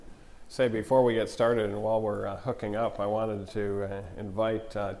say before we get started and while we're hooking up, I wanted to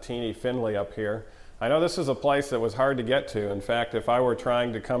invite Teeny Finley up here. I know this is a place that was hard to get to. In fact, if I were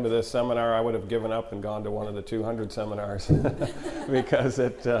trying to come to this seminar, I would have given up and gone to one of the 200 seminars because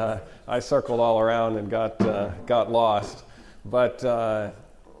I circled all around and got lost. But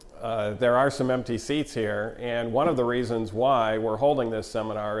there are some empty seats here, and one of the reasons why we're holding this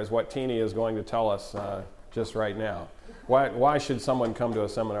seminar is what Teeny is going to tell us just right now. Why should someone come to a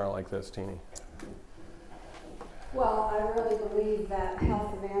seminar like this, Teeny? Well, I really believe that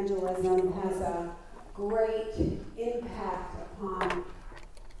health evangelism has a great impact upon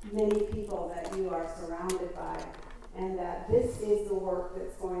many people that you are surrounded by, and that this is the work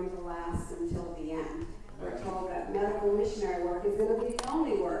that's going to last until the end. We're told that medical missionary work is going to be the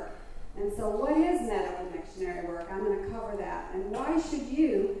only work. And so what is medical missionary work? I'm going to cover that. And why should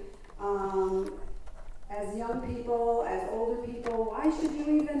you, as young people, as older people, why should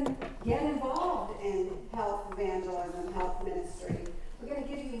you even get involved in health evangelism, health ministry? We're going to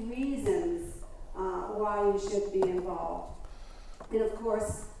give you reasons why you should be involved. And of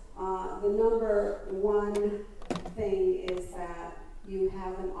course, the number one thing is that you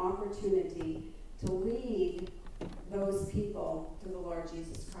have an opportunity to lead those people to the Lord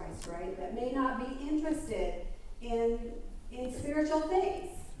Jesus Christ, right? That may not be interested in spiritual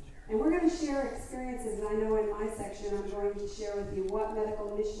things. And we're going to share experiences, and I know in my section I'm going to share with you what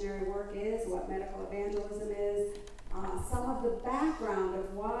medical missionary work is, what medical evangelism is, some of the background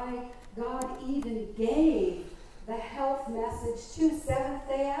of why God even gave the health message to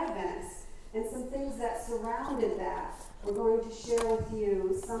Seventh-day Adventists, and some things that surrounded that. We're going to share with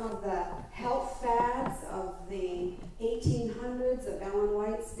you some of the health fads of the 1800s of Ellen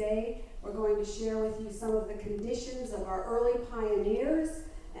White's day. We're going to share with you some of the conditions of our early pioneers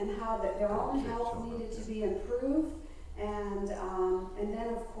and how that their own health needed to be improved. And then,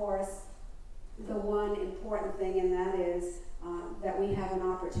 of course, the one important thing, and that is that we have an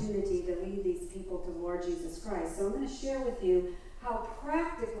opportunity to lead these people to the Lord Jesus Christ. So I'm going to share with you how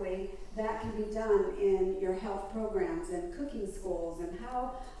practically that can be done in your health programs and cooking schools, and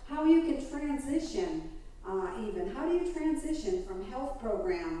how you can transition even. How do you transition from health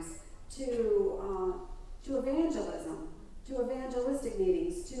programs to evangelism, to evangelistic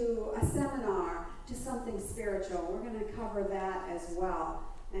meetings, to a seminar, to something spiritual? We're going to cover that as well.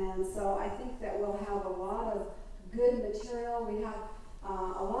 And so I think that we'll have a lot of good material. We have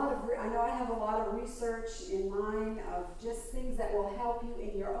I know I have a lot of research in mind of just things that will help you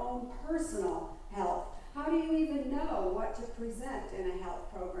in your own personal health. How do you even know what to present in a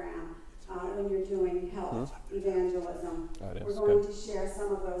health program when you're doing health evangelism? We're going to share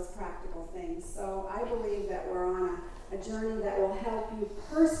some of those practical things. So I believe that we're on a journey that will help you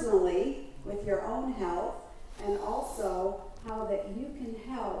personally with your own health, and also how that you can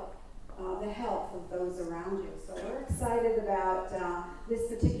help the health of those around you. So we're excited about this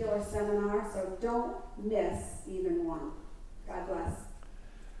particular seminar, so don't miss even one. God bless.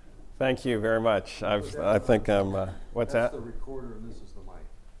 Thank you very much. I think I'm, what's that? That's the recorder and this is the mic.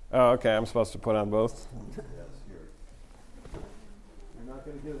 Oh, okay, I'm supposed to put on both? Yes, you're not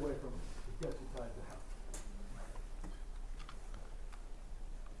going to get away from it. Get you tied down.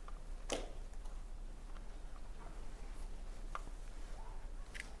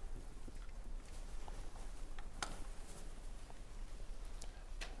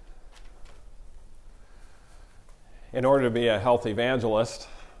 In order to be a health evangelist,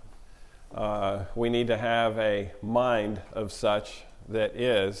 we need to have a mind of such that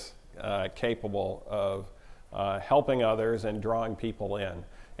is capable of helping others and drawing people in.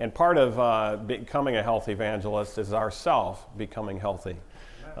 And part of becoming a health evangelist is ourself becoming healthy.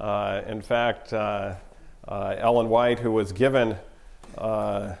 In fact, Ellen White, who was given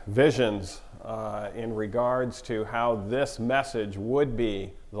visions in regards to how this message would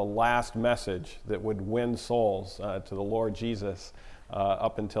be the last message that would win souls to the Lord Jesus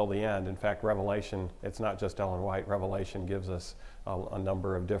up until the end. In fact, Revelation, it's not just Ellen White, Revelation gives us a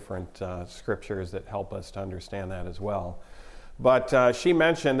number of different scriptures that help us to understand that as well. But she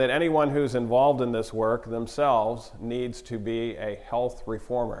mentioned that anyone who's involved in this work themselves needs to be a health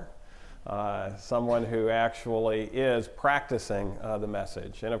reformer. Someone who actually is practicing the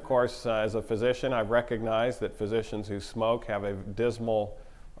message. And of course, as a physician, I've recognized that physicians who smoke have a dismal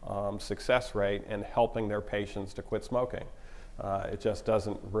success rate in helping their patients to quit smoking. It just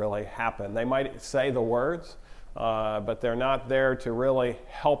doesn't really happen. They might say the words, but they're not there to really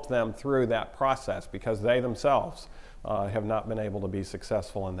help them through that process because they themselves have not been able to be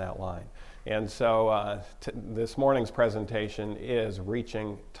successful in that line. And so this morning's presentation is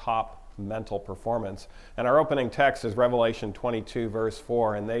reaching top mental performance. And our opening text is Revelation 22, verse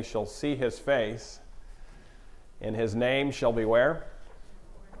 4, and they shall see his face, and his name shall be where?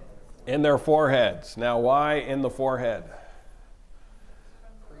 In their foreheads. Now, why in the forehead?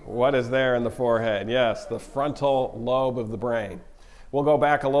 What is there in the forehead? Yes, the frontal lobe of the brain. We'll go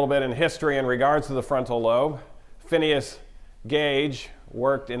back a little bit in history in regards to the frontal lobe. Phineas Gage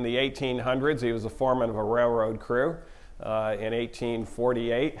worked in the 1800s. He was the foreman of a railroad crew in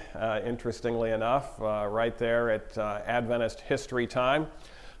 1848, interestingly enough, right there at Adventist history time.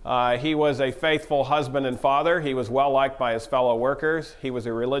 He was a faithful husband and father. He was well liked by his fellow workers. He was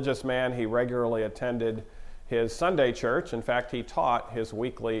a religious man. He regularly attended his Sunday church. In fact, he taught his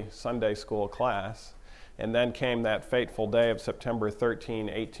weekly Sunday school class. And then came that fateful day of September 13,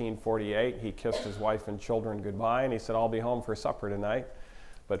 1848. He kissed his wife and children goodbye, and he said, I'll be home for supper tonight.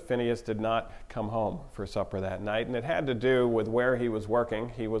 But Phineas did not come home for supper that night, and it had to do with where he was working.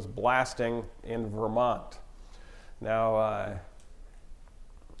 He was blasting in Vermont. Now,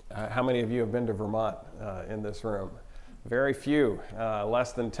 how many of you have been to Vermont in this room? Very few.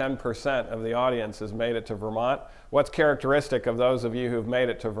 Less than 10% of the audience has made it to Vermont. What's characteristic of those of you who've made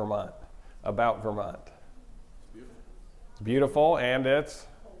it to Vermont, about Vermont? It's beautiful, and it's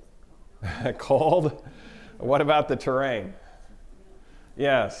cold. What about the terrain?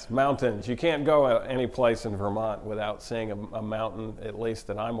 Yes, mountains. You can't go any place in Vermont without seeing a mountain, at least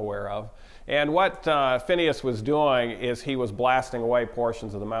that I'm aware of. And what Phineas was doing is he was blasting away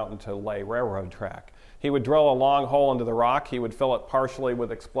portions of the mountain to lay railroad track. He would drill a long hole into the rock. He would fill it partially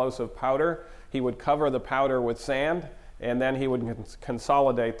with explosive powder. He would cover the powder with sand, and then he would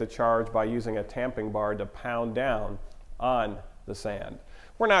consolidate the charge by using a tamping bar to pound down on the sand.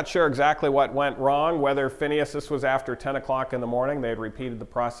 We're not sure exactly what went wrong, whether Phineas, this was after 10 o'clock in the morning, they had repeated the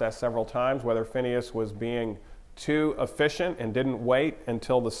process several times, whether Phineas was being too efficient and didn't wait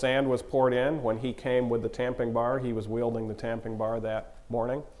until the sand was poured in. When he came with the tamping bar, he was wielding the tamping bar that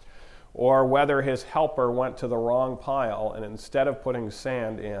morning, or whether his helper went to the wrong pile and instead of putting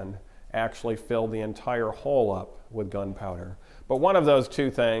sand in, actually filled the entire hole up with gunpowder. But one of those two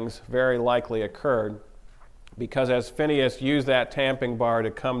things very likely occurred, because as Phineas used that tamping bar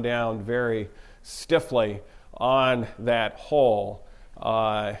to come down very stiffly on that hole,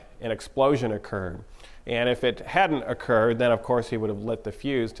 an explosion occurred. And if it hadn't occurred, then of course he would have lit the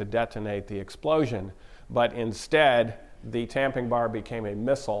fuse to detonate the explosion. But instead, the tamping bar became a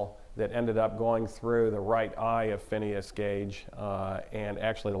missile that ended up going through the right eye of Phineas Gage, and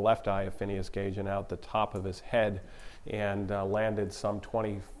actually the left eye of Phineas Gage, and out the top of his head, and landed some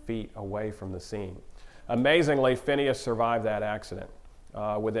 20 feet away from the scene. Amazingly, Phineas survived that accident.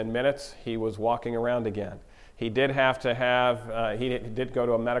 Within minutes, he was walking around again. He did have to he did go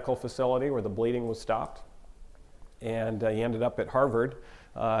to a medical facility where the bleeding was stopped, and he ended up at Harvard,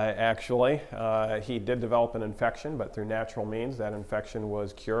 actually. He did develop an infection, but through natural means, that infection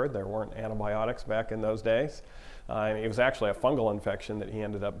was cured. There weren't antibiotics back in those days. It was actually a fungal infection that he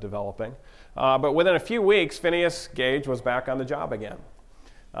ended up developing. But within a few weeks, Phineas Gage was back on the job again.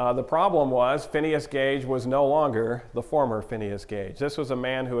 The problem was Phineas Gage was no longer the former Phineas Gage. This was a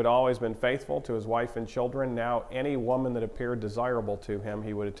man who had always been faithful to his wife and children. Now any woman that appeared desirable to him,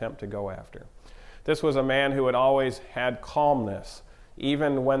 he would attempt to go after. This was a man who had always had calmness,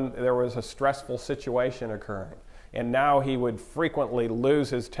 even when there was a stressful situation occurring. And now he would frequently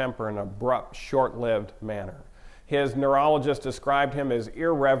lose his temper in an abrupt, short-lived manner. His neurologist described him as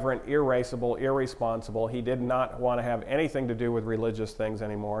irreverent, irascible, irresponsible. He did not want to have anything to do with religious things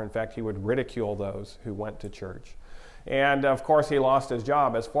anymore. In fact, he would ridicule those who went to church. And of course, he lost his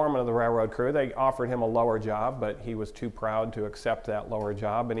job as foreman of the railroad crew. They offered him a lower job, but he was too proud to accept that lower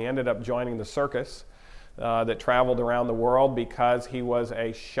job. And he ended up joining the circus that traveled around the world because he was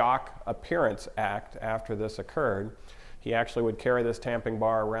a shock appearance act after this occurred. He actually would carry this tamping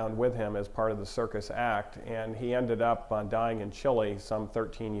bar around with him as part of the circus act, and he ended up dying in Chile some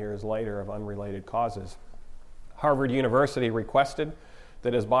 13 years later of unrelated causes. Harvard University requested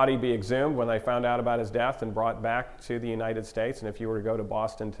that his body be exhumed when they found out about his death and brought back to the United States. And if you were to go to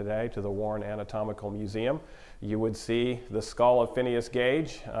Boston today to the Warren Anatomical Museum, you would see the skull of Phineas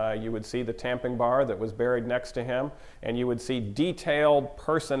Gage, you would see the tamping bar that was buried next to him, and you would see detailed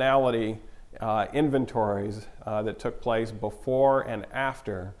personality inventories that took place before and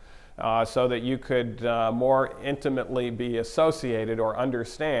after, so that you could more intimately be associated or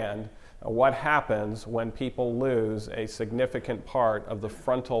understand what happens when people lose a significant part of the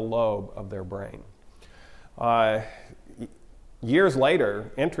frontal lobe of their brain. Years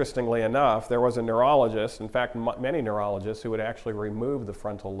later, interestingly enough, there was a neurologist, in fact many neurologists, who would actually remove the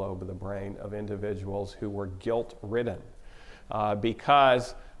frontal lobe of the brain of individuals who were guilt-ridden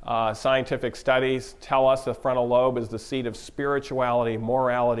because Scientific studies tell us the frontal lobe is the seat of spirituality,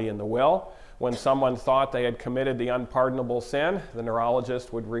 morality, and the will. When someone thought they had committed the unpardonable sin, the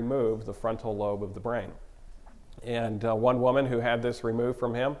neurologist would remove the frontal lobe of the brain. And one woman who had this removed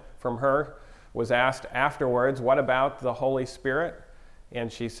from her, was asked afterwards, "What about the Holy Spirit?"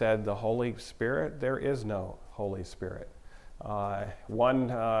 And she said, "The Holy Spirit? There is no Holy Spirit." Another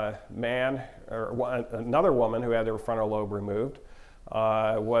woman who had her frontal lobe removed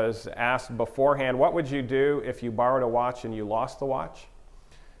was asked beforehand, "What would you do if you borrowed a watch and you lost the watch?"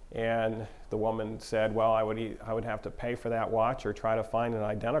 And the woman said, "Well, I would have to pay for that watch or try to find an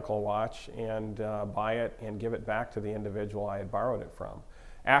identical watch and buy it and give it back to the individual I had borrowed it from."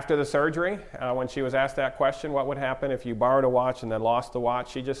 After the surgery, when she was asked that question, what would happen if you borrowed a watch and then lost the watch,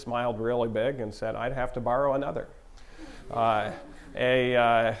 she just smiled really big and said, "I'd have to borrow another."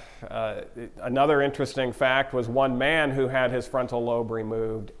 Another interesting fact was one man who had his frontal lobe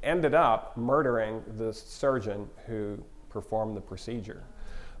removed ended up murdering the surgeon who performed the procedure.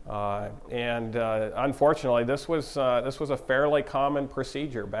 Unfortunately, this was a fairly common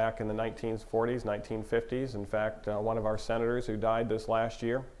procedure back in the 1940s, 1950s. In fact, one of our senators who died this last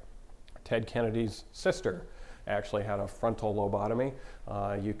year, Ted Kennedy's sister, actually had a frontal lobotomy.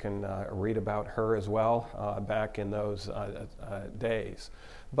 You can read about her as well back in those days.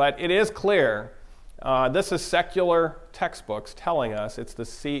 But it is clear, this is secular textbooks telling us it's the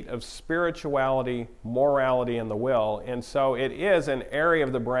seat of spirituality, morality, and the will. And so it is an area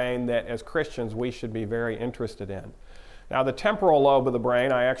of the brain that as Christians we should be very interested in. Now the temporal lobe of the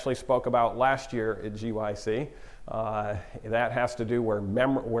brain I actually spoke about last year at GYC. That has to do where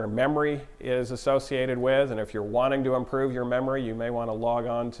memory is associated with, and if you're wanting to improve your memory, you may want to log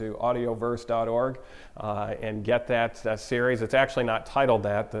on to audioverse.org and get that series. It's actually not titled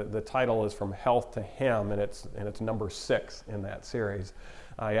that. The title is From Health to Him, and it's number 6 in that series.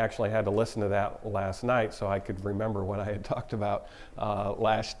 I actually had to listen to that last night so I could remember what I had talked about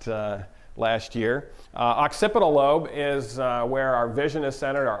last year. Occipital lobe is where our vision is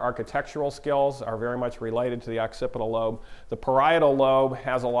centered. Our architectural skills are very much related to the occipital lobe. The parietal lobe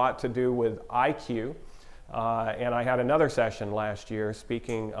has a lot to do with IQ. And I had another session last year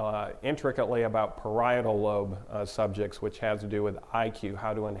speaking intricately about parietal lobe subjects, which has to do with IQ,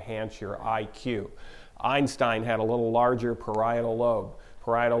 how to enhance your IQ. Einstein had a little larger parietal lobe.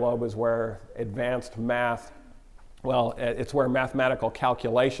 Parietal lobe is where advanced math, it's where mathematical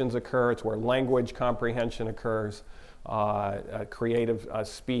calculations occur. It's where language comprehension occurs. Creative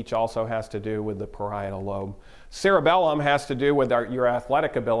speech also has to do with the parietal lobe. Cerebellum has to do with your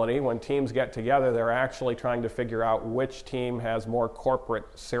athletic ability. When teams get together, they're actually trying to figure out which team has more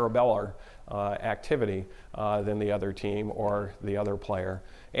corporate cerebellar activity than the other team or the other player.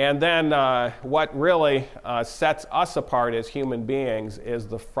 And then what really sets us apart as human beings is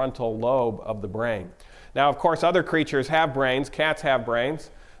the frontal lobe of the brain. Now, of course, other creatures have brains. Cats have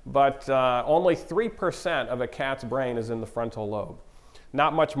brains, but only 3% of a cat's brain is in the frontal lobe.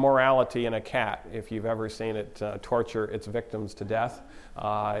 Not much morality in a cat if you've ever seen it torture its victims to death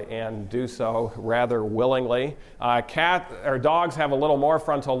and do so rather willingly. Dogs have a little more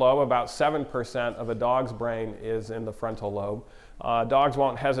frontal lobe. About 7% of a dog's brain is in the frontal lobe. Dogs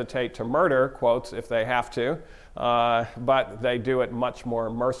won't hesitate to murder, quotes, if they have to, but they do it much more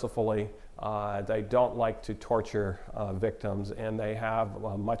mercifully. They don't like to torture victims, and they have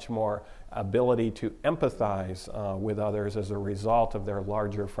much more ability to empathize with others as a result of their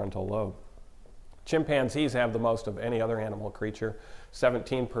larger frontal lobe. Chimpanzees have the most of any other animal creature.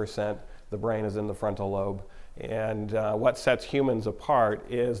 17% the brain is in the frontal lobe. And what sets humans apart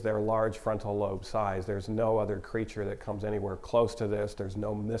is their large frontal lobe size. There's no other creature that comes anywhere close to this. There's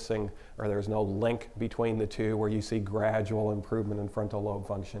no missing, or there's no link between the two where you see gradual improvement in frontal lobe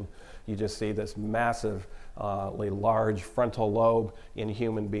function. You just see this massively large frontal lobe in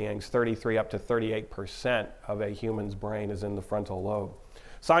human beings. 33 up to 38% of a human's brain is in the frontal lobe.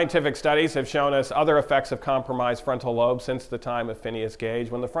 Scientific studies have shown us other effects of compromised frontal lobe since the time of Phineas Gage.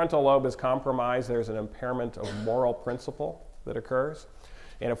 When the frontal lobe is compromised, there's an impairment of moral principle that occurs.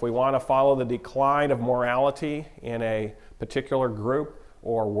 And if we want to follow the decline of morality in a particular group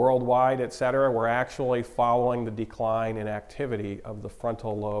or worldwide, etc., we're actually following the decline in activity of the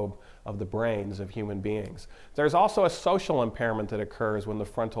frontal lobe of the brains of human beings. There's also a social impairment that occurs when the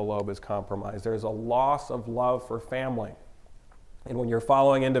frontal lobe is compromised. There's a loss of love for family. And when you're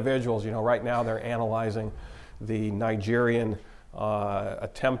following individuals, right now they're analyzing the Nigerian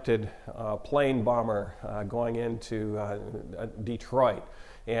attempted plane bomber going into Detroit.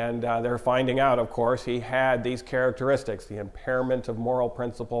 And they're finding out, of course, he had these characteristics: the impairment of moral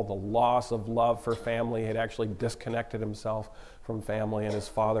principle, the loss of love for family. He had actually disconnected himself from family, and his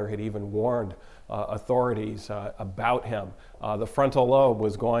father had even warned authorities about him. The frontal lobe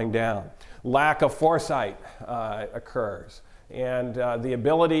was going down. Lack of foresight occurs. And the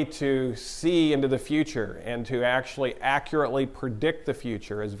ability to see into the future and to actually accurately predict the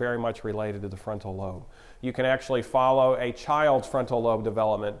future is very much related to the frontal lobe. You can actually follow a child's frontal lobe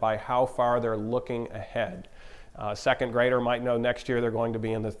development by how far they're looking ahead. Second grader might know next year they're going to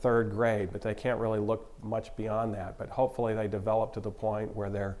be in the third grade, but they can't really look much beyond that. But hopefully they develop to the point where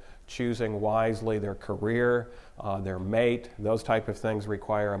they're choosing wisely their career, their mate. Those type of things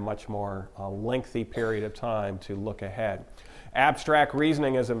require a much more lengthy period of time to look ahead. Abstract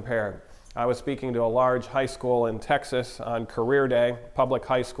reasoning is impaired. I was speaking to a large high school in Texas on career day, public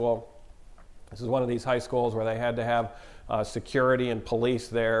high school. This is one of these high schools where they had to have security and police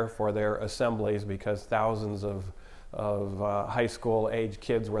there for their assemblies because thousands of high school age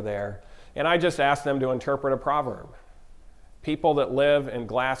kids were there. And I just asked them to interpret a proverb. People that live in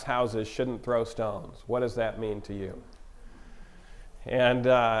glass houses shouldn't throw stones. What does that mean to you?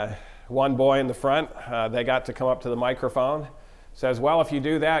 And one boy in the front, they got to come up to the microphone, says, well, if you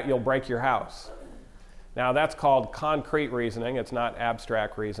do that, you'll break your house. Now, that's called concrete reasoning. It's not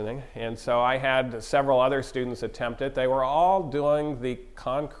abstract reasoning. And so I had several other students attempt it. They were all doing the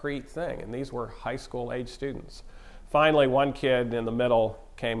concrete thing, and these were high school age students. Finally, one kid in the middle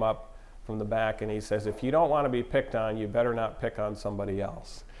came up from the back, and he says, if you don't want to be picked on, you better not pick on somebody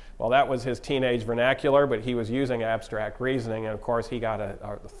else. Well, that was his teenage vernacular, but he was using abstract reasoning, and of course he got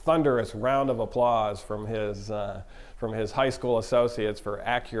a thunderous round of applause from his high school associates for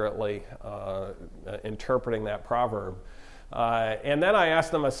accurately interpreting that proverb. And then I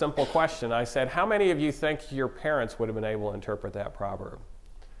asked them a simple question. I said, how many of you think your parents would have been able to interpret that proverb?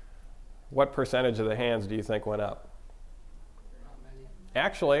 What percentage of the hands do you think went up? Not many.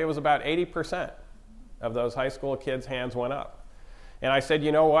 Actually, it was about 80% of those high school kids' hands went up. And I said,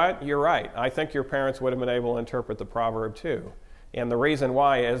 you know what? You're right. I think your parents would have been able to interpret the proverb too. And the reason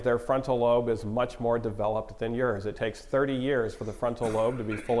why is their frontal lobe is much more developed than yours. It takes 30 years for the frontal lobe to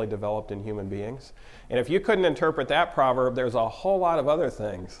be fully developed in human beings. And if you couldn't interpret that proverb, there's a whole lot of other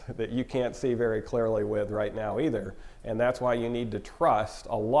things that you can't see very clearly with right now either. And that's why you need to trust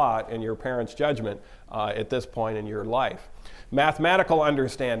a lot in your parents' judgment at this point in your life. Mathematical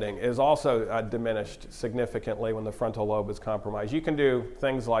understanding is also diminished significantly when the frontal lobe is compromised. You can do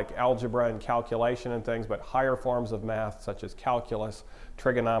things like algebra and calculation and things, but higher forms of math, such as calculus,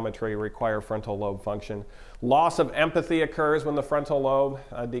 trigonometry, require frontal lobe function. Loss of empathy occurs when the frontal lobe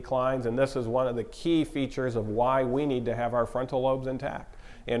declines, and this is one of the key features of why we need to have our frontal lobes intact.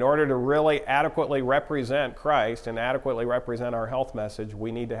 In order to really adequately represent Christ and adequately represent our health message,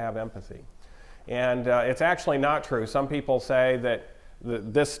 we need to have empathy. And it's actually not true. Some people say that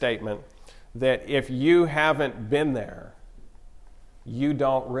this statement, that if you haven't been there, you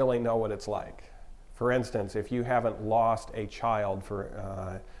don't really know what it's like. For instance, if you haven't lost a child,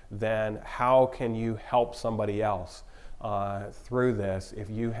 then how can you help somebody else through this if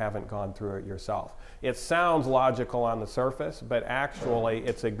you haven't gone through it yourself? It sounds logical on the surface, but actually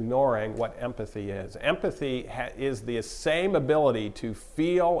it's ignoring what empathy is. Empathy is the same ability to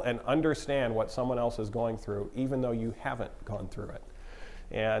feel and understand what someone else is going through, even though you haven't gone through it.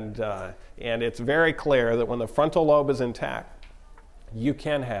 And it's very clear that when the frontal lobe is intact, you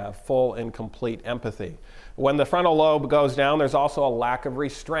can have full and complete empathy. When the frontal lobe goes down, there's also a lack of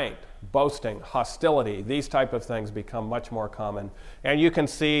restraint, boasting, hostility. These type of things become much more common. And you can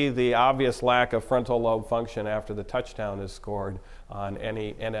see the obvious lack of frontal lobe function after the touchdown is scored on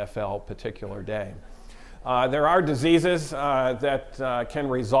any NFL particular day. There are diseases that can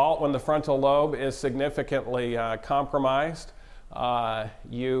result when the frontal lobe is significantly compromised. When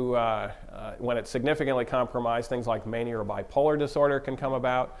it's significantly compromised, things like mania or bipolar disorder can come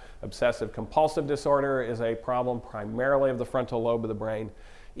about. Obsessive compulsive disorder is a problem primarily of the frontal lobe of the brain.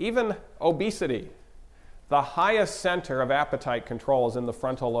 Even obesity. The highest center of appetite control is in the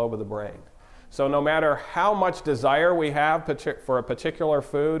frontal lobe of the brain. So no matter how much desire we have for a particular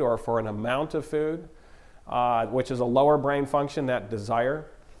food or for an amount of food, which is a lower brain function, that desire,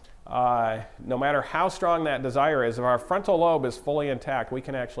 no matter how strong that desire is, if our frontal lobe is fully intact, we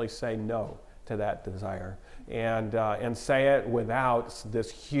can actually say no to that desire and say it without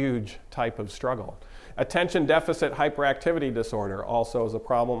this huge type of struggle. Attention deficit hyperactivity disorder also is a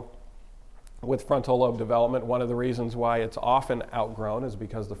problem with frontal lobe development. One of the reasons why it's often outgrown is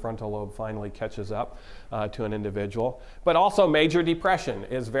because the frontal lobe finally catches up to an individual. But also major depression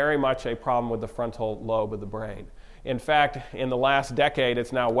is very much a problem with the frontal lobe of the brain. In fact, in the last decade,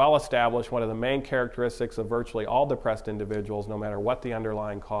 it's now well established one of the main characteristics of virtually all depressed individuals, no matter what the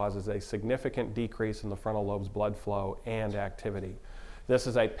underlying cause, is a significant decrease in the frontal lobe's blood flow and activity. This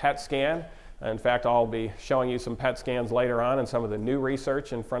is a PET scan. In fact, I'll be showing you some PET scans later on and some of the new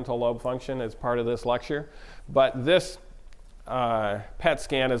research in frontal lobe function as part of this lecture. But this PET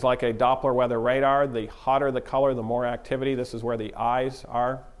scan is like a Doppler weather radar. The hotter the color, the more activity. This is where the eyes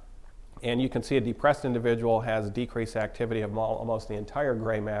are. And you can see a depressed individual has decreased activity of almost the entire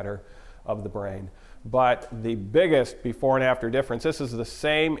gray matter of the brain. But the biggest before and after difference, this is the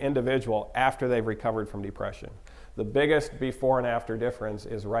same individual after they've recovered from depression. The biggest before and after difference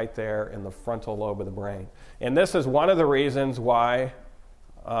is right there in the frontal lobe of the brain. And this is one of the reasons why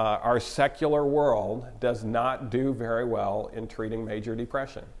our secular world does not do very well in treating major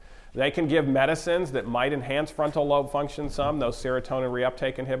depression. They can give medicines that might enhance frontal lobe function some. Those serotonin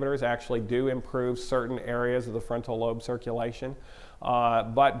reuptake inhibitors actually do improve certain areas of the frontal lobe circulation.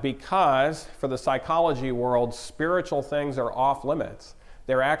 But because, for the psychology world, spiritual things are off limits,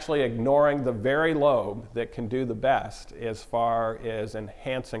 they're actually ignoring the very lobe that can do the best as far as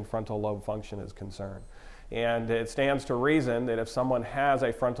enhancing frontal lobe function is concerned. And it stands to reason that if someone has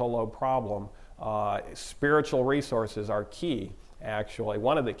a frontal lobe problem, spiritual resources are key, actually,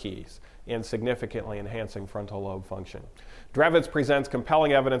 one of the keys in significantly enhancing frontal lobe function. Drevitz presents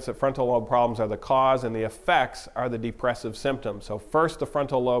compelling evidence that frontal lobe problems are the cause and the effects are the depressive symptoms. So first the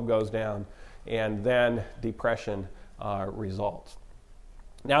frontal lobe goes down and then depression results.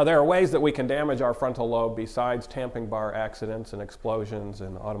 Now, there are ways that we can damage our frontal lobe besides tamping bar accidents and explosions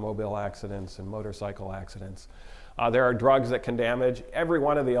and automobile accidents and motorcycle accidents. There are drugs that can damage. Every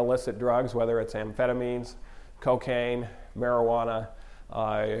one of the illicit drugs, whether it's amphetamines, cocaine, marijuana,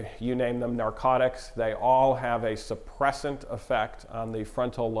 you name them, narcotics, they all have a suppressant effect on the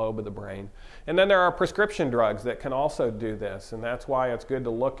frontal lobe of the brain. And then there are prescription drugs that can also do this, and that's why it's good to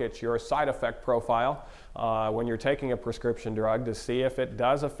look at your side effect profile when you're taking a prescription drug to see if it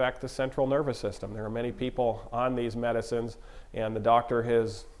does affect the central nervous system. There are many people on these medicines, and the doctor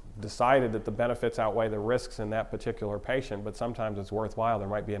has decided that the benefits outweigh the risks in that particular patient, but sometimes it's worthwhile. There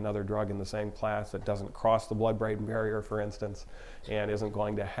might be another drug in the same class that doesn't cross the blood-brain barrier, for instance, and isn't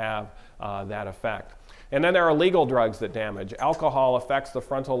going to have that effect. And then there are legal drugs that damage. Alcohol affects the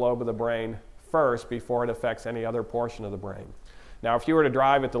frontal lobe of the brain first before it affects any other portion of the brain. Now, if you were to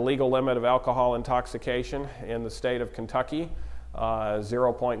drive at the legal limit of alcohol intoxication in the state of Kentucky,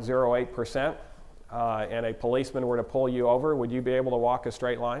 0.08%, and a policeman were to pull you over, would you be able to walk a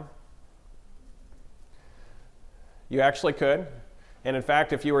straight line? You actually could. And in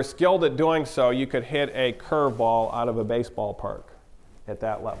fact, if you were skilled at doing so, you could hit a curveball out of a baseball park at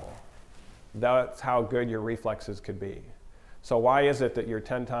that level. That's how good your reflexes could be. So why is it that you're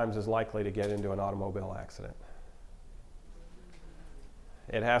 10 times as likely to get into an automobile accident?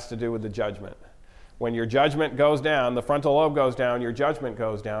 It has to do with the judgment. When your judgment goes down, the frontal lobe goes down, your judgment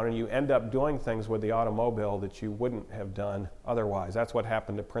goes down, and you end up doing things with the automobile that you wouldn't have done otherwise. That's what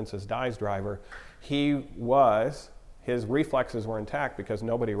happened to Princess Di's driver. His reflexes were intact because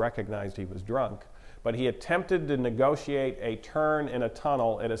nobody recognized he was drunk, but he attempted to negotiate a turn in a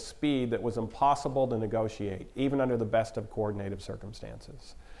tunnel at a speed that was impossible to negotiate, even under the best of coordinated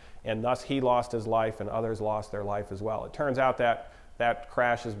circumstances. And thus he lost his life and others lost their life as well. It turns out that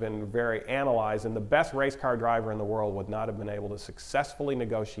crash has been very analyzed, and the best race car driver in the world would not have been able to successfully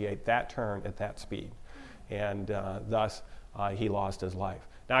negotiate that turn at that speed. And thus, he lost his life.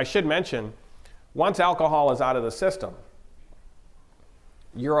 Now, I should mention, once alcohol is out of the system,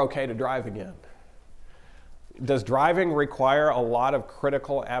 you're okay to drive again. Does driving require a lot of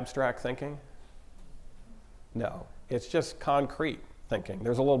critical, abstract thinking? No. It's just concrete thinking.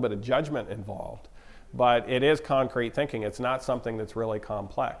 There's a little bit of judgment involved. But it is concrete thinking. It's not something that's really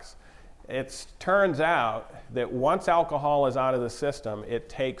complex. It turns out that once alcohol is out of the system, it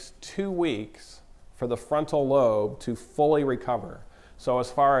takes 2 weeks for the frontal lobe to fully recover. So as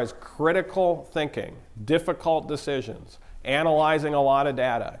far as critical thinking, difficult decisions, analyzing a lot of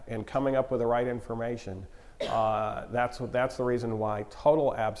data, and coming up with the right information, that's the reason why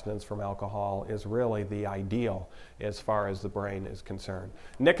total abstinence from alcohol is really the ideal as far as the brain is concerned.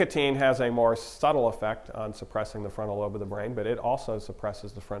 Nicotine has a more subtle effect on suppressing the frontal lobe of the brain, but it also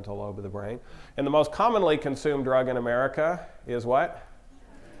suppresses the frontal lobe of the brain. And the most commonly consumed drug in America is what?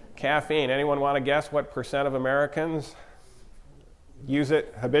 Caffeine. Anyone want to guess what percent of Americans use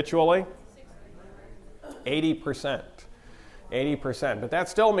it habitually? 80%. 80%. But that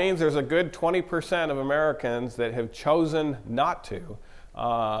still means there's a good 20% of Americans that have chosen not to.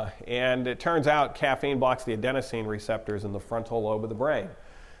 And it turns out caffeine blocks the adenosine receptors in the frontal lobe of the brain.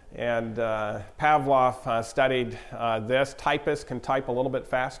 And Pavlov studied this. Typists can type a little bit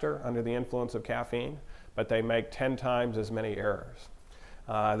faster under the influence of caffeine, but they make 10 times as many errors.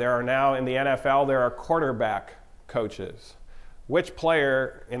 There are now, in the NFL, there are quarterback coaches. Which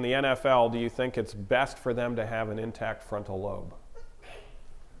player in the NFL do you think it's best for them to have an intact frontal lobe?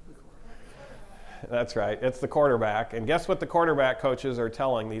 That's right, it's the quarterback. And guess what the quarterback coaches are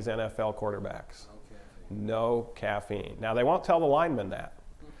telling these NFL quarterbacks? No caffeine. Now, they won't tell the linemen that.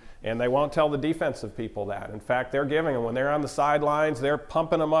 And they won't tell the defensive people that. In fact, they're giving them, when they're on the sidelines, they're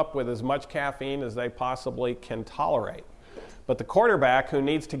pumping them up with as much caffeine as they possibly can tolerate. But the quarterback, who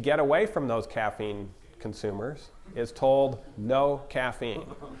needs to get away from those caffeine consumers, is told no caffeine.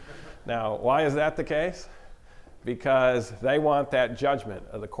 Now, why is that the case? Because they want that judgment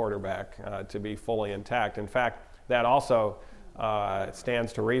of the quarterback to be fully intact. In fact, that also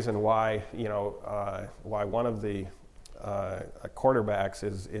stands to reason why, why one of the quarterbacks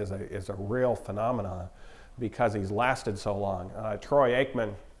is a real phenomenon, because he's lasted so long. Troy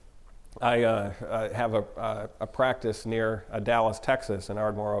Aikman, I have a practice near Dallas, Texas, in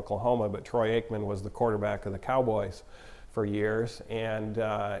Ardmore, Oklahoma, but Troy Aikman was the quarterback of the Cowboys for years, and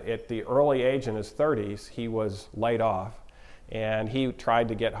at the early age in his 30s, he was laid off, and he tried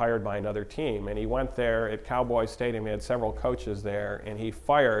to get hired by another team, and he went there at Cowboy Stadium. He had several coaches there, and he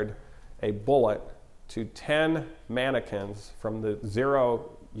fired a bullet to 10 mannequins from the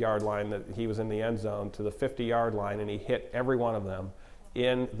 0-yard line that he was in the end zone to the 50-yard line, and he hit every one of them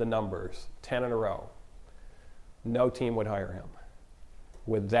in the numbers, 10 in a row. No team would hire him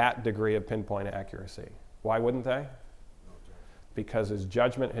with that degree of pinpoint accuracy. Why wouldn't they? Because his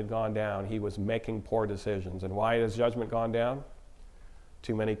judgment had gone down. He was making poor decisions. And why has judgment gone down?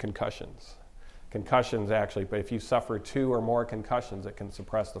 Too many concussions. Concussions, actually, but if you suffer 2 or more concussions, it can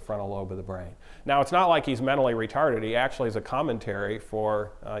suppress the frontal lobe of the brain. Now, it's not like he's mentally retarded. He actually is a commentary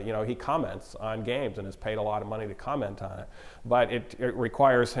for, he comments on games and is paid a lot of money to comment on it. But it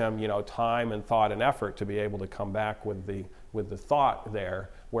requires him, time and thought and effort to be able to come back with the thought there,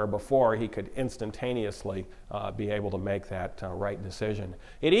 where before he could instantaneously be able to make that right decision.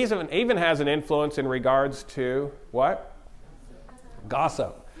 It even has an influence in regards to what?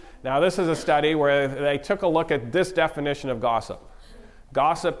 Gossip. Now, this is a study where they took a look at this definition of gossip.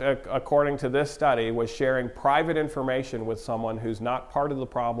 Gossip, according to this study, was sharing private information with someone who's not part of the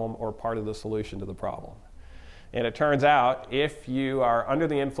problem or part of the solution to the problem. And it turns out, if you are under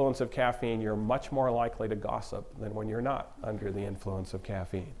the influence of caffeine, you're much more likely to gossip than when you're not under the influence of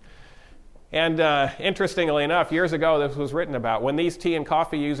caffeine. And interestingly enough, years ago, this was written about. When these tea and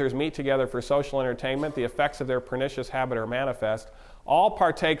coffee users meet together for social entertainment, the effects of their pernicious habit are manifest. All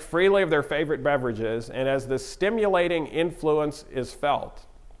partake freely of their favorite beverages, and as the stimulating influence is felt,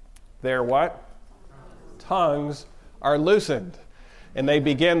 their what? Tongues are loosened, and they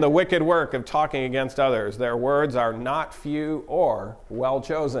begin the wicked work of talking against others. Their words are not few or well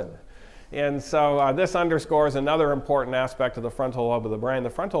chosen. And so this underscores another important aspect of the frontal lobe of the brain. The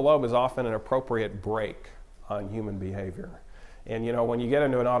frontal lobe is often an appropriate brake on human behavior. And when you get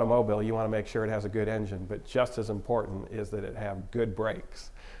into an automobile, you want to make sure it has a good engine, but just as important is that it have good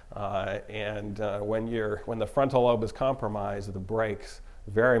brakes. When the frontal lobe is compromised, the brakes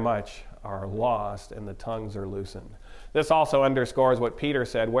very much are lost and the tongues are loosened. This also underscores what Peter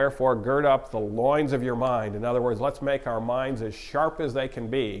said, wherefore gird up the loins of your mind. In other words, let's make our minds as sharp as they can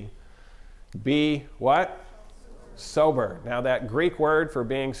be. Be what? Sober. Now that Greek word for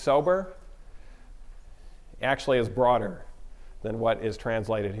being sober actually is broader than what is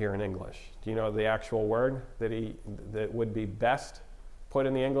translated here in English. Do you know the actual word that would be best put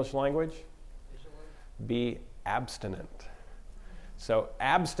in the English language? Be abstinent. So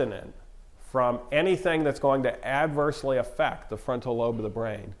abstinent from anything that's going to adversely affect the frontal lobe of the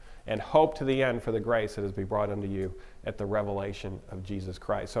brain, and hope to the end for the grace that is to be brought unto you at the revelation of Jesus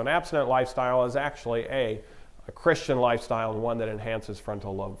Christ. So an abstinent lifestyle is actually a Christian lifestyle, and one that enhances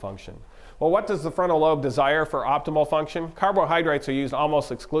frontal lobe function. Well, what does the frontal lobe desire for optimal function? Carbohydrates are used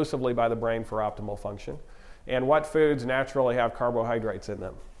almost exclusively by the brain for optimal function. And what foods naturally have carbohydrates in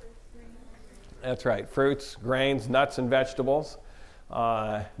them? That's right, fruits, grains, nuts, and vegetables.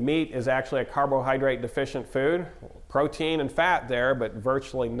 Meat is actually a carbohydrate deficient food. Protein and fat there, but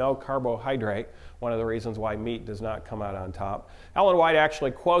virtually no carbohydrate. One of the reasons why meat does not come out on top. Ellen White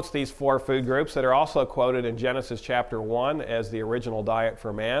actually quotes these 4 food groups that are also quoted in Genesis chapter 1 as the original diet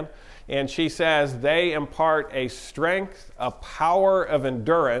for man. And she says they impart a strength, a power of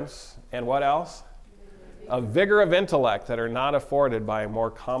endurance, and what else? A vigor of intellect that are not afforded by a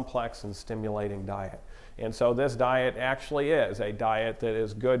more complex and stimulating diet. And so this diet actually is a diet that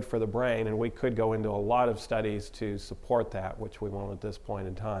is good for the brain, and we could go into a lot of studies to support that, which we won't at this point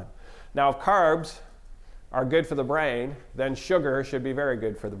in time. Now, if carbs are good for the brain, then sugar should be very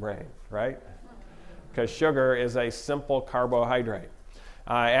good for the brain, right? Because sugar is a simple carbohydrate.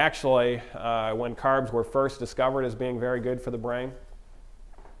 Actually, when carbs were first discovered as being very good for the brain,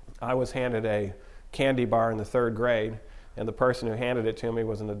 I was handed a candy bar in the 3rd grade, and the person who handed it to me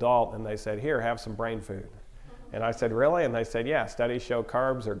was an adult, and they said, "Here, have some brain food." And I said, "Really?" And they said, "Yeah, studies show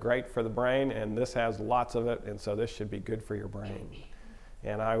carbs are great for the brain, and this has lots of it, and so this should be good for your brain."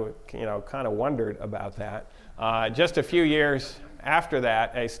 And I kind of wondered about that. Just a few years after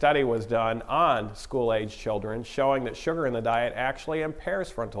that, a study was done on school-age children showing that sugar in the diet actually impairs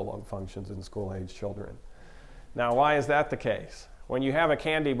frontal lobe functions in school-age children. Now, why is that the case? When you have a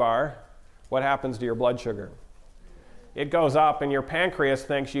candy bar, what happens to your blood sugar? It goes up, and your pancreas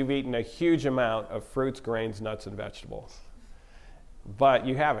thinks you've eaten a huge amount of fruits, grains, nuts, and vegetables. But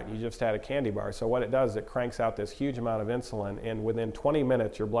you haven't. You just had a candy bar. So what it does is it cranks out this huge amount of insulin, and within 20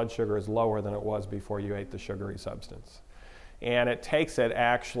 minutes, your blood sugar is lower than it was before you ate the sugary substance. And it takes it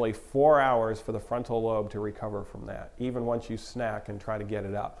actually 4 hours for the frontal lobe to recover from that, even once you snack and try to get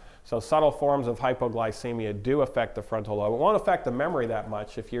it up. So subtle forms of hypoglycemia do affect the frontal lobe. It won't affect the memory that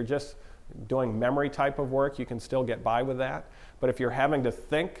much. If you're just doing memory type of work, you can still get by with that. But if you're having to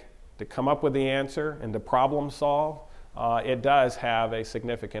think, to come up with the answer, and to problem solve, it does have a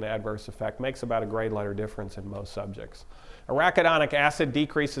significant adverse effect. Makes about a grade letter difference in most subjects. Arachidonic acid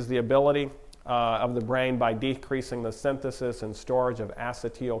decreases the ability of the brain by decreasing the synthesis and storage of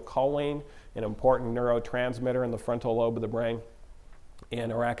acetylcholine, an important neurotransmitter in the frontal lobe of the brain.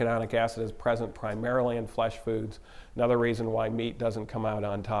 And arachidonic acid is present primarily in flesh foods. Another reason why meat doesn't come out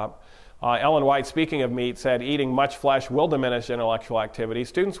on top. Ellen White, speaking of meat, said eating much flesh will diminish intellectual activity.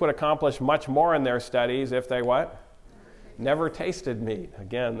 Students would accomplish much more in their studies if they what? Never tasted meat.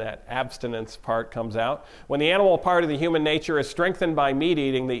 Again, that abstinence part comes out. When the animal part of the human nature is strengthened by meat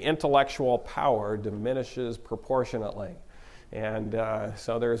eating, the intellectual power diminishes proportionately. And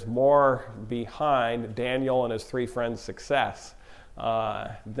so there's more behind Daniel and his 3 friends' success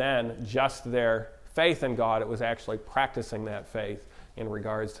than just their faith in God. It was actually practicing that faith in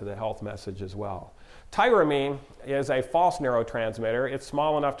regards to the health message as well. Tyramine is a false neurotransmitter. It's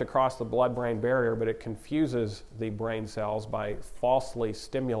small enough to cross the blood-brain barrier, but it confuses the brain cells by falsely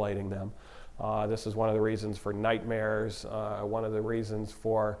stimulating them. This is one of the reasons for nightmares, one of the reasons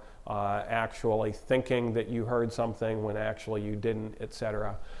for actually thinking that you heard something when actually you didn't,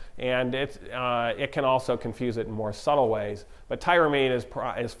 etc. And it can also confuse it in more subtle ways. But tyramine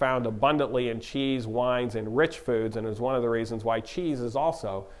is found abundantly in cheese, wines, and rich foods, and is one of the reasons why cheese is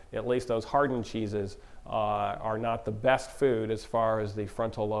also, at least those hardened cheeses, are not the best food as far as the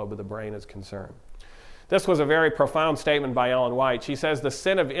frontal lobe of the brain is concerned. This was a very profound statement by Ellen White. She says, the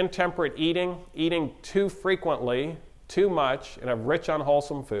sin of intemperate eating, eating too frequently, too much, and of rich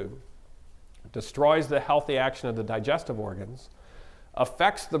unwholesome food, destroys the healthy action of the digestive organs,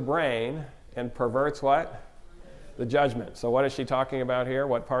 affects the brain, and perverts what? The judgment. So what is she talking about here?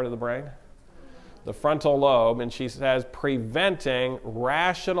 What part of the brain? The frontal lobe. And she says, preventing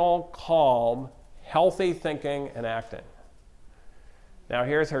rational, calm, healthy thinking and acting. Now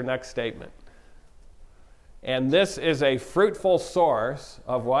here's her next statement. And this is a fruitful source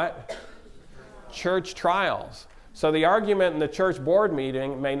of what? Church trials. So the argument in the church board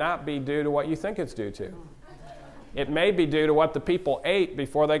meeting may not be due to what you think it's due to. It may be due to what the people ate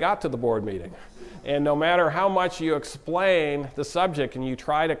before they got to the board meeting. And no matter how much you explain the subject and you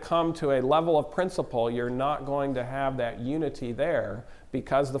try to come to a level of principle, you're not going to have that unity there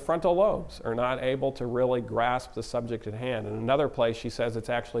because the frontal lobes are not able to really grasp the subject at hand. In another place, she says it's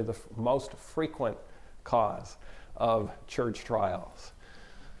actually the most frequent cause of church trials.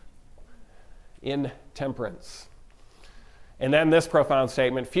 Intemperance. And then this profound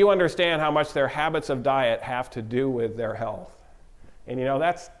statement, few understand how much their habits of diet have to do with their health. And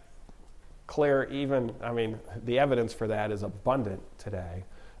that's clear the evidence for that is abundant today.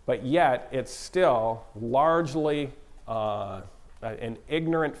 But yet, it's still largely an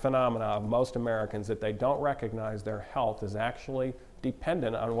ignorant phenomena of most Americans that they don't recognize their health is actually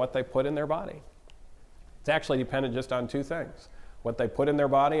dependent on what they put in their body. It's actually dependent just on 2 things, what they put in their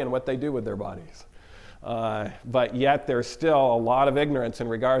body and what they do with their bodies. But yet there's still a lot of ignorance in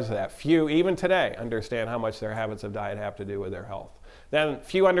regards to that. Few, even today, understand how much their habits of diet have to do with their health. Then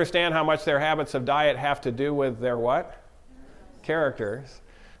few understand how much their habits of diet have to do with their what? Characters.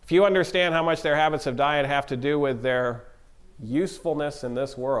 Few understand how much their habits of diet have to do with their usefulness in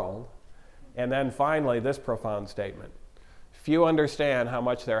this world. And then finally, this profound statement. Few understand how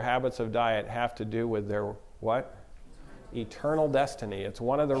much their habits of diet have to do with their what? Eternal destiny. It's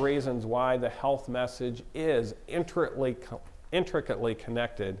one of the reasons why the health message is intricately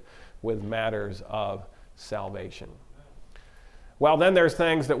connected with matters of salvation. Well, then there's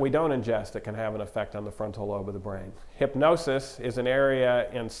things that we don't ingest that can have an effect on the frontal lobe of the brain. Hypnosis is an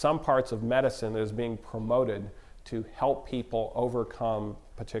area in some parts of medicine that is being promoted to help people overcome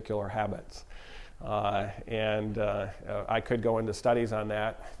particular habits. I could go into studies on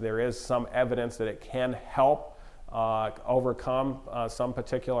that. There is some evidence that it can help overcome some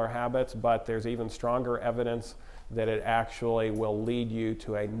particular habits, but there's even stronger evidence that it actually will lead you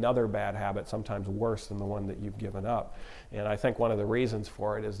to another bad habit, sometimes worse than the one that you've given up. And I think one of the reasons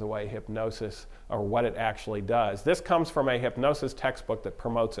for it is the way hypnosis, or what it actually does. This comes from a hypnosis textbook that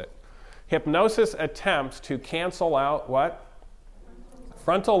promotes it. Hypnosis attempts to cancel out what?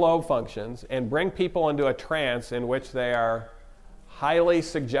 Frontal lobe functions and bring people into a trance in which they are highly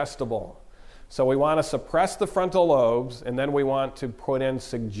suggestible. So we want to suppress the frontal lobes, and then we want to put in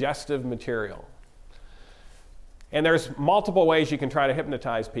suggestive material. And there's multiple ways you can try to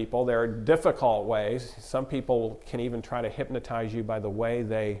hypnotize people. There are difficult ways. Some people can even try to hypnotize you by the way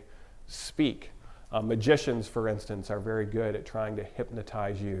they speak. Magicians, for instance, are very good at trying to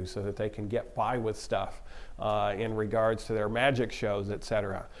hypnotize you so that they can get by with stuff in regards to their magic shows,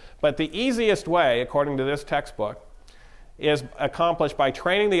 etc. But the easiest way, according to this textbook, is accomplished by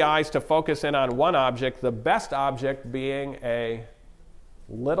training the eyes to focus in on one object, the best object being a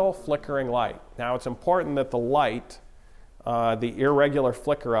little flickering light. Now, it's important that the light, the irregular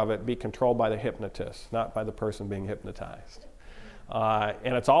flicker of it, be controlled by the hypnotist, not by the person being hypnotized.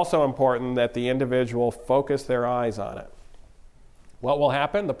 And it's also important that the individual focus their eyes on it. What will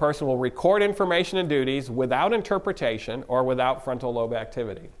happen? The person will record information and duties without interpretation or without frontal lobe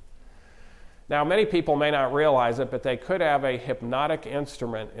activity. Now, many people may not realize it, but they could have a hypnotic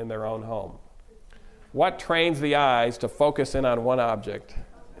instrument in their own home. What trains the eyes to focus in on one object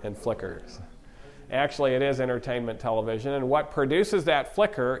and flickers? Actually, it is entertainment television, and what produces that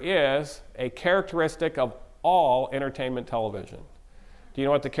flicker is a characteristic of all entertainment television. Do you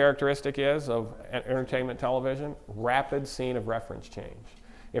know what the characteristic is of entertainment television? Rapid scene of reference change.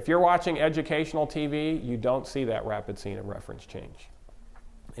 If you're watching educational TV, you don't see that rapid scene of reference change.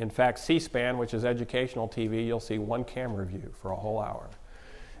 In fact, C-SPAN, which is educational TV, you'll see one camera view for a whole hour.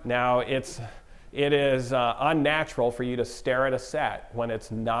 Now, it is unnatural for you to stare at a set when it's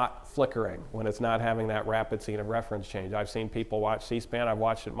not flickering, when it's not having that rapid scene of reference change. I've seen people watch C-SPAN. I've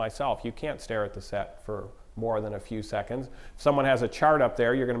watched it myself. You can't stare at the set for more than a few seconds. If someone has a chart up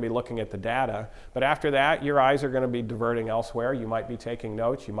there, you're going to be looking at the data. But after that, your eyes are going to be diverting elsewhere. You might be taking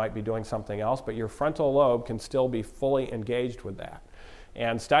notes. You might be doing something else. But your frontal lobe can still be fully engaged with that.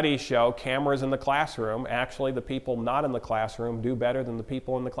 And studies show cameras in the classroom, actually the people not in the classroom do better than the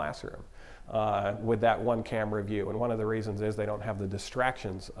people in the classroom with that one camera view. And one of the reasons is they don't have the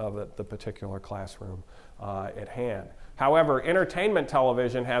distractions of the particular classroom at hand. However, entertainment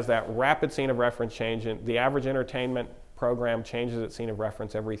television has that rapid scene of reference change, and the average entertainment program changes its scene of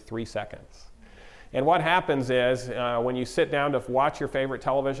reference every 3 seconds. And what happens is when you sit down to watch your favorite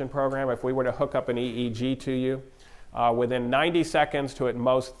television program, if we were to hook up an EEG to you, within 90 seconds to at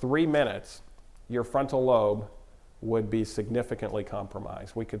most 3 minutes, your frontal lobe would be significantly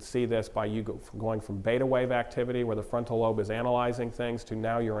compromised. We could see this by you going from beta wave activity, where the frontal lobe is analyzing things, to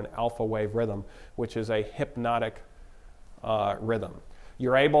now you're in alpha wave rhythm, which is a hypnotic rhythm.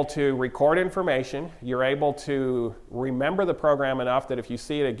 You're able to record information. You're able to remember the program enough that if you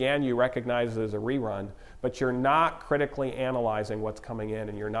see it again, you recognize it as a rerun, but you're not critically analyzing what's coming in,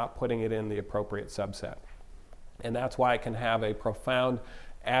 and you're not putting it in the appropriate subset. And that's why it can have a profound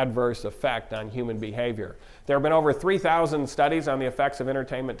adverse effect on human behavior. There have been over 3,000 studies on the effects of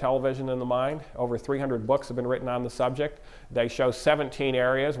entertainment television in the mind. Over 300 books have been written on the subject. They show 17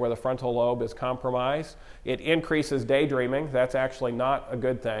 areas where the frontal lobe is compromised. It increases daydreaming. That's actually not a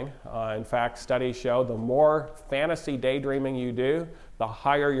good thing. In fact, studies show the more fantasy daydreaming you do, the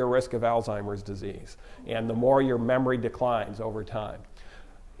higher your risk of Alzheimer's disease, and the more your memory declines over time.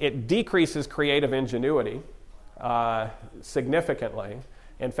 It decreases creative ingenuity significantly.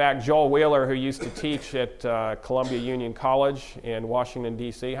 In fact, Joel Wheeler, who used to teach at Columbia Union College in Washington,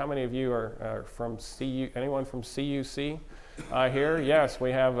 D.C. How many of you are from CU? Anyone from CUC here? Yes,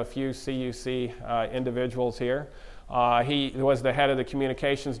 we have a few CUC individuals here. He was the head of the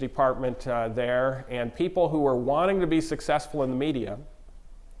communications department there, and people who were wanting to be successful in the media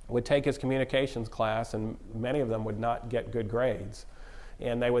would take his communications class, and many of them would not get good grades.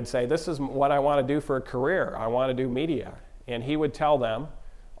 And they would say, this is what I want to do for a career. I want to do media. And he would tell them,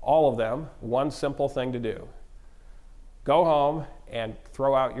 all of them, one simple thing to do. Go home and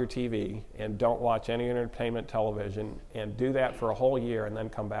throw out your TV and don't watch any entertainment television, and do that for a whole year, and then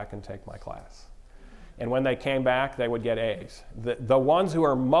come back and take my class. And when they came back, they would get A's. The ones who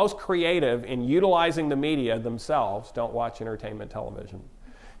are most creative in utilizing the media themselves don't watch entertainment television.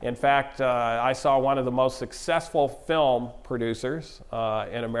 In fact, I saw one of the most successful film producers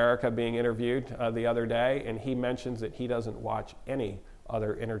in America being interviewed the other day, and he mentions that he doesn't watch any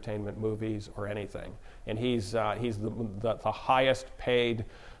other entertainment movies or anything. And he's the highest paid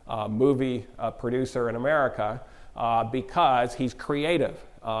movie producer in America because he's creative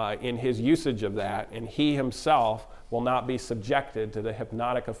in his usage of that, and he himself will not be subjected to the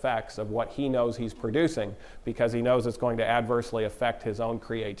hypnotic effects of what he knows he's producing, because he knows it's going to adversely affect his own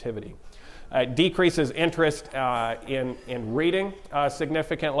creativity. It decreases interest in reading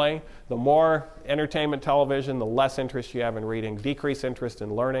significantly. The more entertainment television, the less interest you have in reading. Decreased interest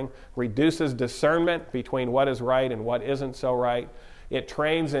in learning. Reduces discernment between what is right and what isn't so right. It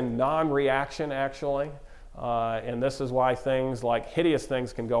trains in non-reaction, actually. And this is why things like hideous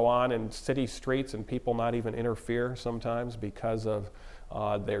things can go on in city streets and people not even interfere sometimes because of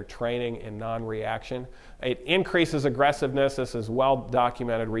their training in non-reaction. It increases aggressiveness. This is well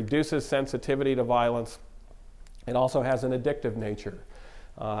documented. Reduces sensitivity to violence. It also has an addictive nature.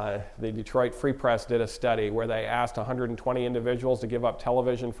 The Detroit Free Press did a study where they asked 120 individuals to give up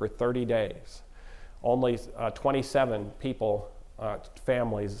television for 30 days. Only 27 people,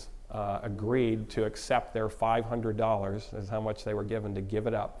 families, agreed to accept their $500 as how much they were given to give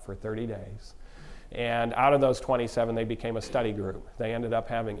it up for 30 days. And out of those 27, they became a study group. They ended up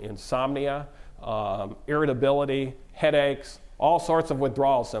having insomnia, irritability, headaches, all sorts of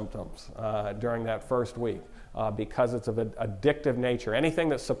withdrawal symptoms during that first week because it's of an addictive nature. Anything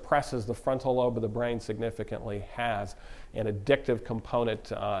that suppresses the frontal lobe of the brain significantly has an addictive component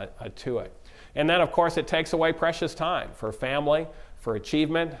to it. And then, of course, it takes away precious time for family, for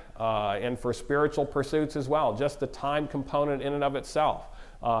achievement, and for spiritual pursuits as well. Just the time component in and of itself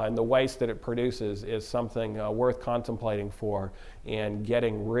and the waste that it produces is something worth contemplating for and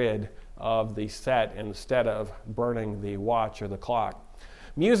getting rid of the set instead of burning the watch or the clock.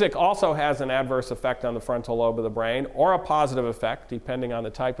 Music also has an adverse effect on the frontal lobe of the brain, or a positive effect, depending on the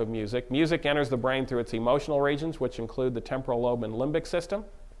type of music. Music enters the brain through its emotional regions, which include the temporal lobe and limbic system.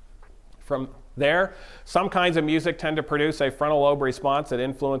 From there, some kinds of music tend to produce a frontal lobe response that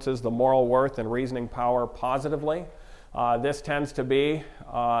influences the moral worth and reasoning power positively. This tends to be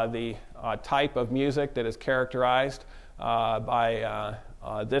the type of music that is characterized by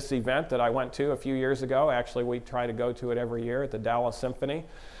this event that I went to a few years ago. Actually, we try to go to it every year at the Dallas Symphony.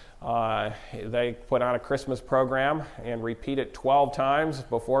 They put on a Christmas program and repeat it 12 times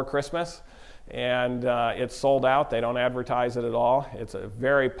before Christmas. And it's sold out. They don't advertise it at all. It's a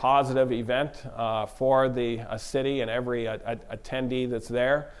very positive event for the city and every attendee that's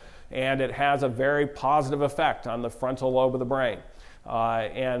there. And it has a very positive effect on the frontal lobe of the brain.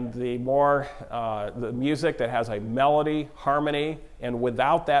 And the more the music that has a melody, harmony, and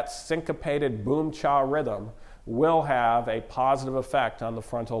without that syncopated boom-cha rhythm will have a positive effect on the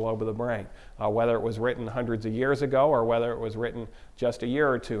frontal lobe of the brain, whether it was written hundreds of years ago or whether it was written just a year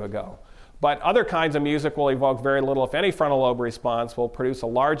or two ago. But other kinds of music will evoke very little, if any, frontal lobe response, will produce a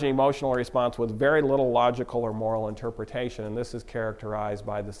large emotional response with very little logical or moral interpretation. And this is characterized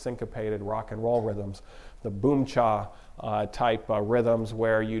by the syncopated rock and roll rhythms, the boom-cha type rhythms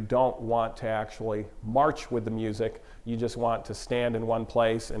where you don't want to actually march with the music. You just want to stand in one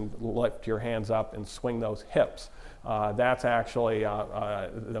place and lift your hands up and swing those hips. That's actually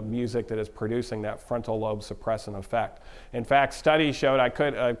the music that is producing that frontal lobe suppressant effect. In fact, studies showed, I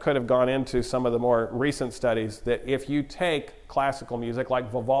could have gone into some of the more recent studies, that if you take classical music,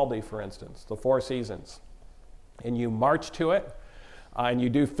 like Vivaldi, for instance, the Four Seasons, and you march to it, and you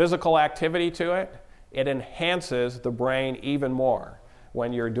do physical activity to it, it enhances the brain even more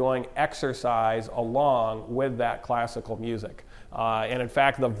when you're doing exercise along with that classical music. And in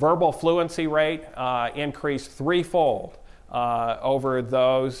fact, the verbal fluency rate increased threefold over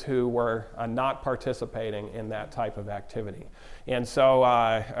those who were not participating in that type of activity. And so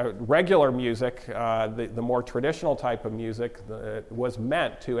regular music, the more traditional type of music, was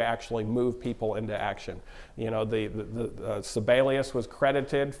meant to actually move people into action. You know, the Sibelius was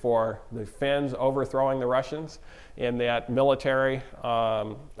credited for the Finns overthrowing the Russians in that military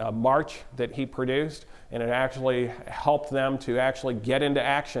march that he produced, and it actually helped them to actually get into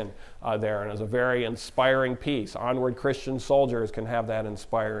action there, and it was a very inspiring piece. Onward Christian soldiers can have that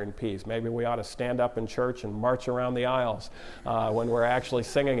inspiring piece. Maybe we ought to stand up in church and march around the aisles when we're actually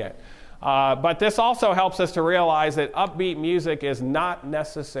singing it. But this also helps us to realize that upbeat music is not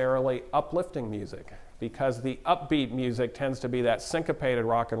necessarily uplifting music. because the upbeat music tends to be that syncopated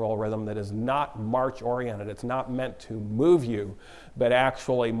rock and roll rhythm that is not march-oriented. It's not meant to move you, but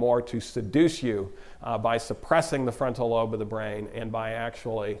actually more to seduce you by suppressing the frontal lobe of the brain and by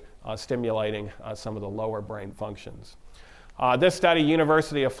actually stimulating some of the lower brain functions. This study,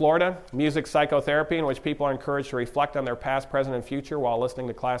 University of Florida, music psychotherapy, in which people are encouraged to reflect on their past, present, and future while listening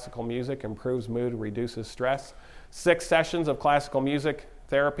to classical music, improves mood, reduces stress. 6 sessions of classical music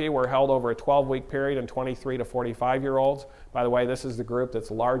therapy were held over a 12-week period in 23 to 45-year-olds. By the way, this is the group that's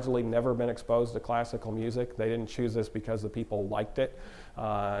largely never been exposed to classical music. They didn't choose this because the people liked it.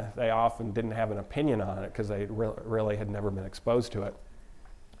 They often didn't have an opinion on it because they really had never been exposed to it.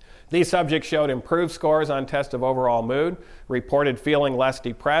 These subjects showed improved scores on tests of overall mood, reported feeling less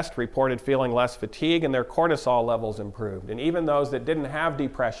depressed, reported feeling less fatigue, and their cortisol levels improved. And even those that didn't have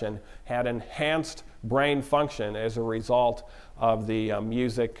depression had enhanced brain function as a result of the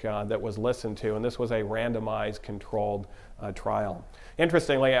music that was listened to. And this was a randomized controlled trial.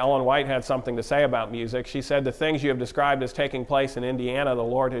 Interestingly, Ellen White had something to say about music. She said, "The things you have described as taking place in Indiana, the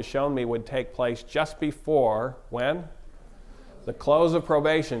Lord has shown me would take place just before," when? The close of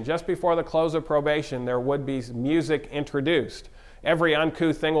probation. Just before the close of probation, there would be music introduced. Every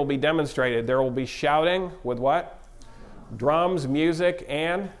uncouth thing will be demonstrated. There will be shouting with what? Drums, music,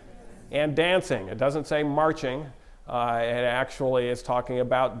 and dancing. It doesn't say marching. It actually is talking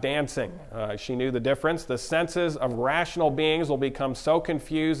about dancing. She knew the difference. The senses of rational beings will become so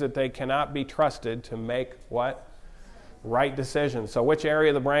confused that they cannot be trusted to make what? Right decisions. So which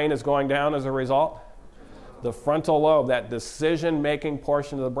area of the brain is going down as a result? The frontal lobe, that decision-making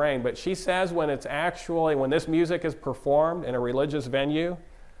portion of the brain. But she says when this music is performed in a religious venue,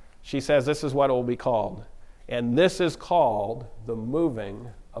 she says this is what it will be called. And this is called the moving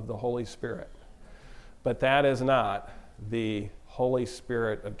of the Holy Spirit. But that is not the Holy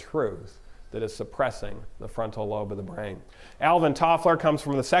Spirit of truth that is suppressing the frontal lobe of the brain. Alvin Toffler comes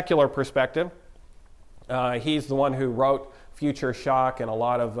from the secular perspective. He's the one who wrote Future Shock and a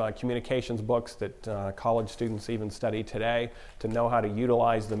lot of communications books that college students even study today to know how to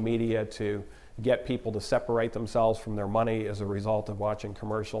utilize the media to get people to separate themselves from their money as a result of watching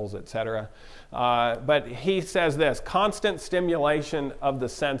commercials, etc. But he says this: constant stimulation of the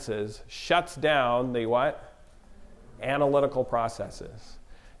senses shuts down the what? Analytical processes,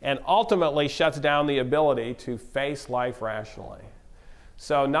 and ultimately shuts down the ability to face life rationally.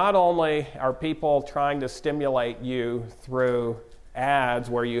 So not only are people trying to stimulate you through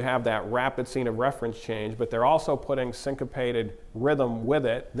ads where you have that rapid scene of reference change, but they're also putting syncopated rhythm with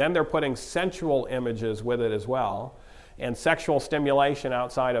it. Then they're putting sensual images with it as well. And sexual stimulation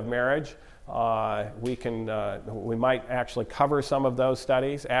outside of marriage, we might actually cover some of those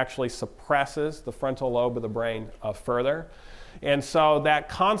studies, actually suppresses the frontal lobe of the brain further. And so that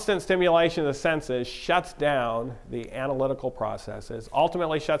constant stimulation of the senses shuts down the analytical processes,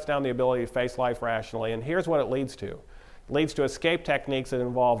 ultimately shuts down the ability to face life rationally. And here's what it leads to. It leads to escape techniques that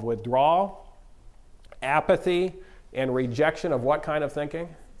involve withdrawal, apathy, and rejection of what kind of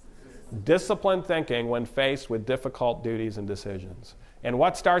thinking? Disciplined thinking when faced with difficult duties and decisions. And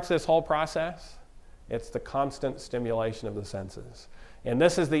what starts this whole process? It's the constant stimulation of the senses. And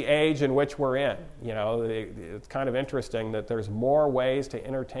this is the age in which we're in. You know, it's kind of interesting that there's more ways to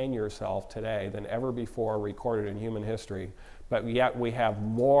entertain yourself today than ever before recorded in human history, but yet we have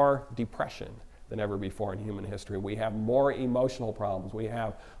more depression than ever before in human history. We have more emotional problems. We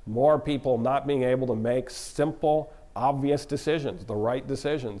have more people not being able to make simple, obvious decisions, the right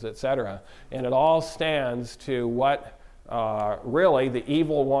decisions, etc. And it all stands to what really the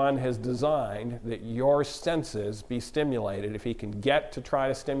evil one has designed, that your senses be stimulated. If he can get to try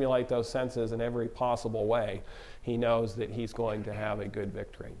to stimulate those senses in every possible way, he knows that he's going to have a good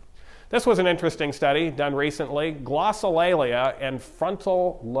victory. This was an interesting study done recently, glossolalia and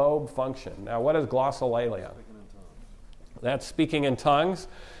frontal lobe function. Now, what is glossolalia? That's speaking in tongues.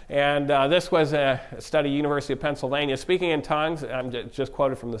 And this was a study, University of Pennsylvania. Speaking in tongues, I'm just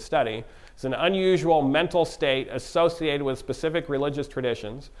quoted from the study, is an unusual mental state associated with specific religious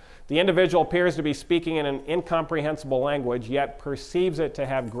traditions. The individual appears to be speaking in an incomprehensible language, yet perceives it to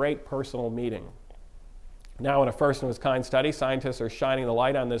have great personal meaning. Now, in a first-of-its-kind study, scientists are shining the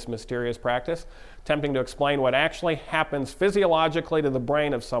light on this mysterious practice, attempting to explain what actually happens physiologically to the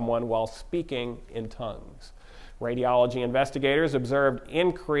brain of someone while speaking in tongues. Radiology investigators observed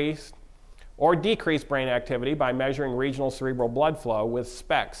increased or decreased brain activity by measuring regional cerebral blood flow with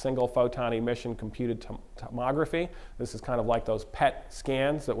SPECT, single photon emission computed tomography. This is kind of like those PET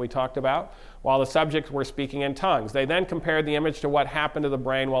scans that we talked about, while the subjects were speaking in tongues. They then compared the image to what happened to the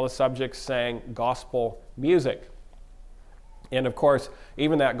brain while the subjects sang gospel music. And of course,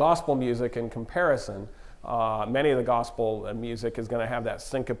 even that gospel music in comparison, many of the gospel music is going to have that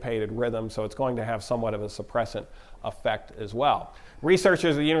syncopated rhythm, so it's going to have somewhat of a suppressant effect as well.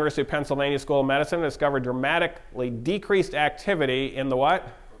 Researchers at the University of Pennsylvania School of Medicine discovered dramatically decreased activity in the what?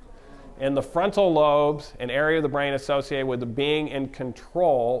 In the frontal lobes, an area of the brain associated with the being in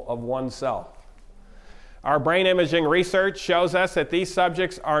control of oneself. Our brain imaging research shows us that these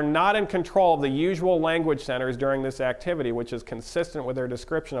subjects are not in control of the usual language centers during this activity, which is consistent with their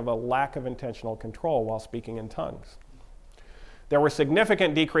description of a lack of intentional control while speaking in tongues. There were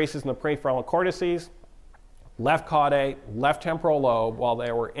significant decreases in the prefrontal cortices, left caudate, left temporal lobe, while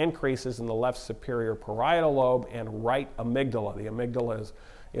there were increases in the left superior parietal lobe and right amygdala. The amygdala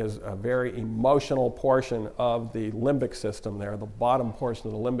is a very emotional portion of the limbic system there, the bottom portion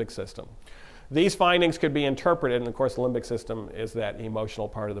of the limbic system. These findings could be interpreted, and of course the limbic system is that emotional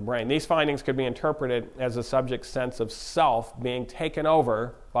part of the brain. These findings could be interpreted as the subject's sense of self being taken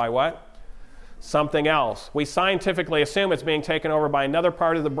over by what? Something else. We scientifically assume it's being taken over by another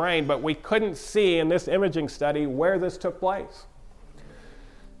part of the brain, but we couldn't see in this imaging study where this took place.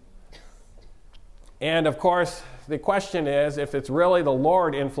 And of course, the question is, if it's really the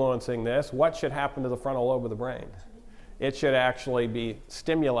Lord influencing this, what should happen to the frontal lobe of the brain? It should actually be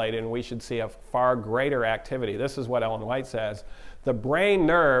stimulated, and we should see a far greater activity. This is what Ellen White says. The brain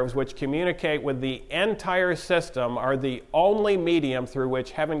nerves, which communicate with the entire system, are the only medium through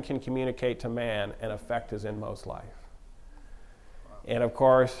which heaven can communicate to man and affect his inmost life. And of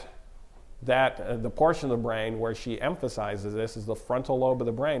course, that the portion of the brain where she emphasizes this is the frontal lobe of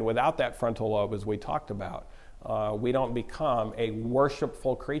the brain. Without that frontal lobe, as we talked about, we don't become a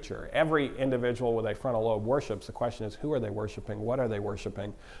worshipful creature. Every individual with a frontal lobe worships. The question is, who are they worshiping? What are they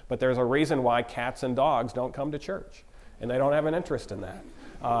worshiping? But there's a reason why cats and dogs don't come to church, and they don't have an interest in that.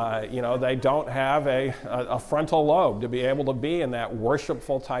 They don't have a frontal lobe to be able to be in that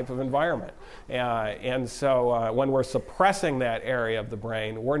worshipful type of environment. And so when we're suppressing that area of the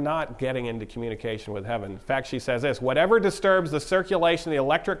brain, we're not getting into communication with heaven. In fact, she says this: whatever disturbs the circulation of the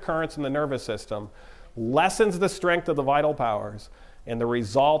electric currents in the nervous system lessens the strength of the vital powers, and the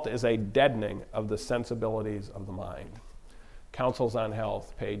result is a deadening of the sensibilities of the mind. Counsels on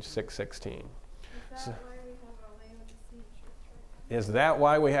Health, page 616. Is that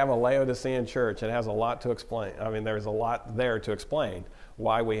why we have a Laodicean church? It has a lot to explain. I mean, there's a lot there to explain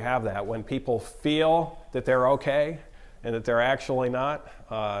why we have that. When people feel that they're okay and that they're actually not,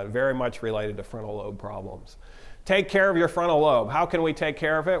 very much related to frontal lobe problems. Take care of your frontal lobe. How can we take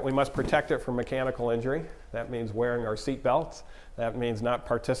care of it? We must protect it from mechanical injury. That means wearing our seat belts. That means not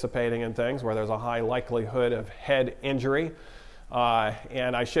participating in things where there's a high likelihood of head injury.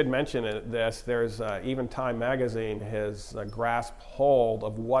 And I should mention this, there's even Time Magazine has grasped hold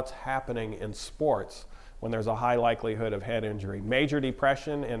of what's happening in sports when there's a high likelihood of head injury. Major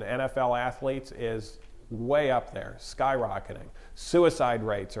depression in NFL athletes is way up there, skyrocketing. Suicide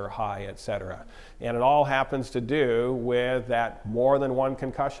rates are high, etc. And it all happens to do with that more than one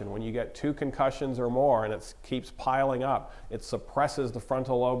concussion. When you get 2 concussions or more and it keeps piling up, it suppresses the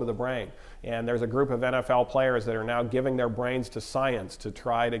frontal lobe of the brain. And there's a group of NFL players that are now giving their brains to science to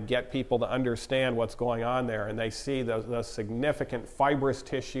try to get people to understand what's going on there. And they see the significant fibrous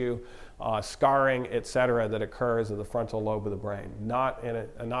tissue, scarring, etc., that occurs in the frontal lobe of the brain. Not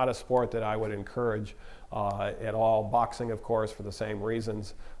a sport that I would encourage at all. Boxing, of course, for the same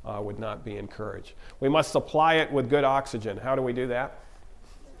reasons, would not be encouraged. We must supply it with good oxygen. How do we do that?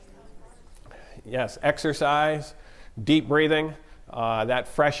 Yes, exercise, deep breathing. That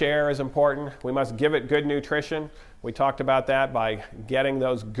fresh air is important. We must give it good nutrition. We talked about that by getting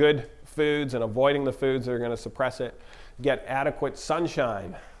those good foods and avoiding the foods that are going to suppress it. Get adequate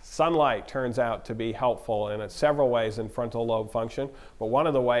sunshine. Sunlight turns out to be helpful in several ways in frontal lobe function, but one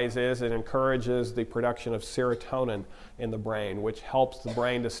of the ways is it encourages the production of serotonin in the brain, which helps the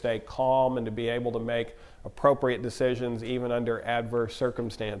brain to stay calm and to be able to make appropriate decisions even under adverse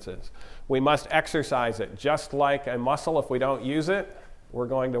circumstances. We must exercise it. Just like a muscle, if we don't use it, we're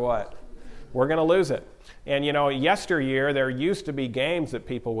going to what? We're going to lose it. And yesteryear there used to be games that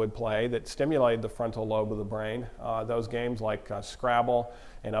people would play that stimulated the frontal lobe of the brain. Those games like Scrabble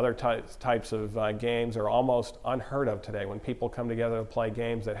and other types of games are almost unheard of today. When people come together to play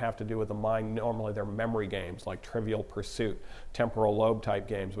games that have to do with the mind, normally they're memory games like Trivial Pursuit, temporal lobe type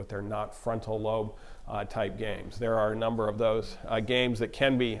games, but they're not frontal lobe type games. There are a number of those games that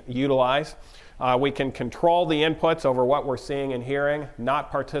can be utilized. We can control the inputs over what we're seeing and hearing,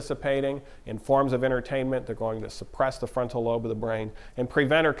 not participating in forms of entertainment. They're going to suppress the frontal lobe of the brain and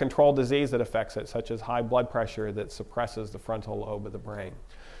prevent or control disease that affects it, such as high blood pressure that suppresses the frontal lobe of the brain.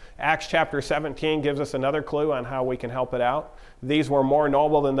 Acts chapter 17 gives us another clue on how we can help it out. These were more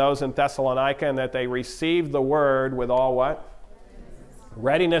noble than those in Thessalonica, in that they received the word with all what?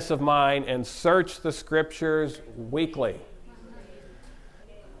 Readiness of mind, and searched the scriptures weekly.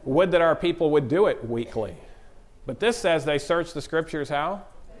 Would that our people would do it weekly. But this says they searched the scriptures how?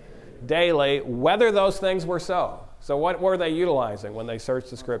 Daily, whether those things were so. So what were they utilizing when they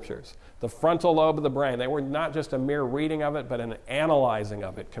searched the scriptures? The frontal lobe of the brain. They were not just a mere reading of it, but an analyzing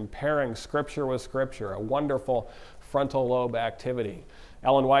of it, comparing scripture with scripture, a wonderful frontal lobe activity.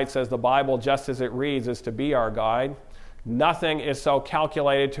 Ellen White says the Bible, just as it reads, is to be our guide. Nothing is so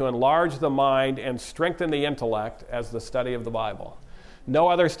calculated to enlarge the mind and strengthen the intellect as the study of the Bible. No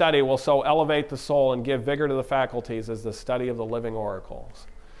other study will so elevate the soul and give vigor to the faculties as the study of the living oracles.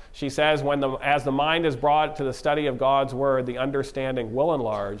 She says, as the mind is brought to the study of God's word, the understanding will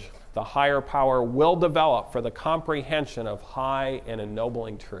enlarge, the higher power will develop for the comprehension of high and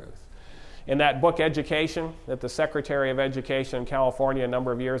ennobling truth. In that book, Education, that the Secretary of Education in California a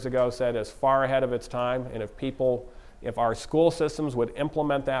number of years ago said is far ahead of its time, and if our school systems would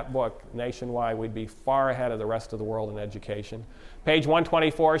implement that book nationwide, we'd be far ahead of the rest of the world in education. Page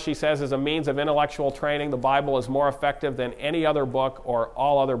 124, she says, as a means of intellectual training, the Bible is more effective than any other book or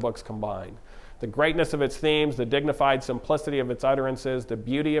all other books combined. The greatness of its themes, the dignified simplicity of its utterances, the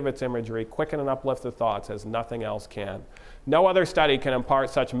beauty of its imagery, quicken and uplift the thoughts as nothing else can. No other study can impart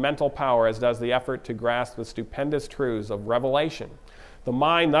such mental power as does the effort to grasp the stupendous truths of revelation. The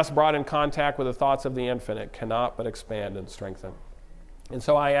mind, thus brought in contact with the thoughts of the infinite, cannot but expand and strengthen. And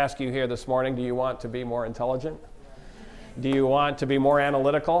so I ask you here this morning, do you want to be more intelligent? Do you want to be more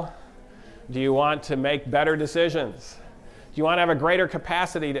analytical? Do you want to make better decisions? Do you want to have a greater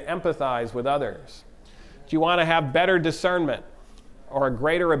capacity to empathize with others? Do you want to have better discernment or a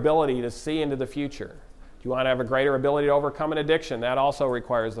greater ability to see into the future? Do you want to have a greater ability to overcome an addiction? That also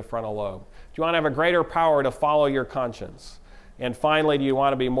requires the frontal lobe. Do you want to have a greater power to follow your conscience? And finally, do you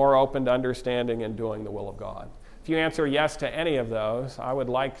want to be more open to understanding and doing the will of God? If you answer yes to any of those, I would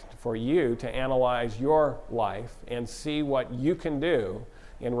like for you to analyze your life and see what you can do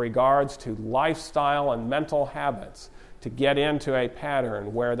in regards to lifestyle and mental habits to get into a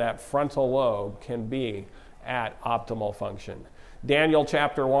pattern where that frontal lobe can be at optimal function. Daniel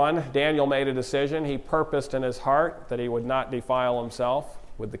chapter 1, Daniel made a decision. He purposed in his heart that he would not defile himself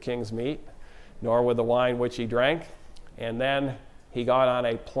with the king's meat, nor with the wine which he drank. And then he got on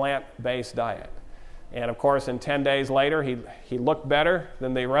a plant-based diet. And of course, in 10 days later, he looked better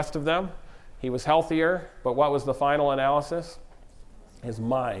than the rest of them. He was healthier, but what was the final analysis? His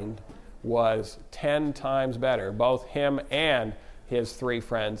mind was 10 times better. Both him and his 3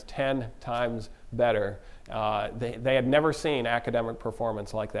 friends, 10 times better. They had never seen academic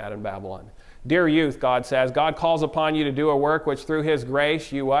performance like that in Babylon. Dear youth, God says, God calls upon you to do a work which through his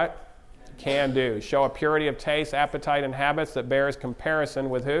grace you what? Can do. Show a purity of taste, appetite, and habits that bears comparison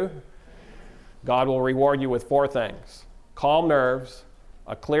with who? God will reward you with 4 things: calm nerves,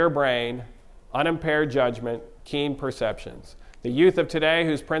 a clear brain, unimpaired judgment, keen perceptions. The youth of today,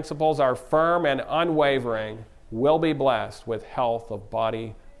 whose principles are firm and unwavering, will be blessed with health of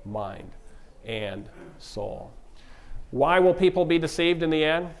body, mind, and soul. Why will people be deceived in the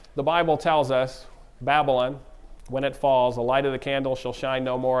end? The Bible tells us, Babylon, when it falls, the light of the candle shall shine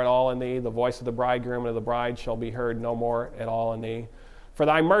no more at all in thee. The voice of the bridegroom and of the bride shall be heard no more at all in thee. For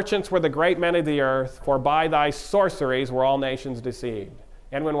thy merchants were the great men of the earth, for by thy sorceries were all nations deceived.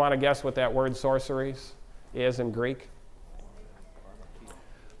 Anyone want to guess what that word sorceries is in Greek?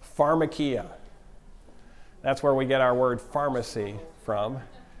 Pharmakia. That's where we get our word pharmacy from.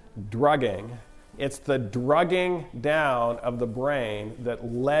 Drugging. It's the drugging down of the brain that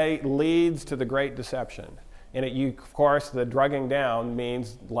leads to the great deception. And of course, the drugging down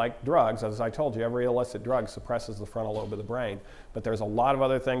means, like drugs, as I told you, every illicit drug suppresses the frontal lobe of the brain. But there's a lot of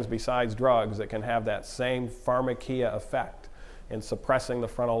other things besides drugs that can have that same pharmakia effect in suppressing the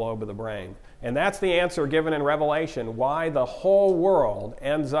frontal lobe of the brain. And that's the answer given in Revelation. Why the whole world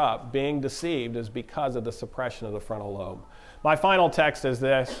ends up being deceived is because of the suppression of the frontal lobe. My final text is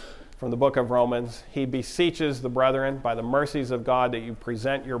this from the book of Romans. He beseeches the brethren by the mercies of God that you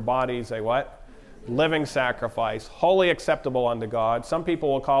present your bodies a what? Living sacrifice, wholly acceptable unto God. Some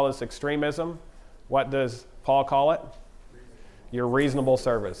people will call this extremism. What does Paul call it? Your reasonable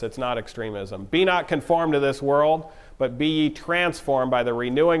service. It's not extremism. Be not conformed to this world, but be ye transformed by the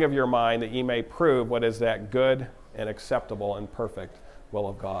renewing of your mind, that ye may prove what is that good and acceptable and perfect will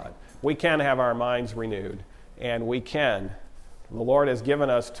of God. We can have our minds renewed, and we can. The Lord has given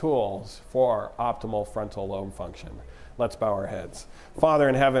us tools for optimal frontal lobe function. Let's bow our heads. Father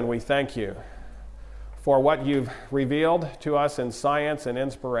in heaven, we thank you for what you've revealed to us in science and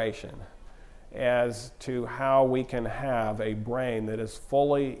inspiration as to how we can have a brain that is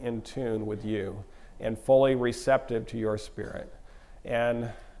fully in tune with you and fully receptive to your Spirit, and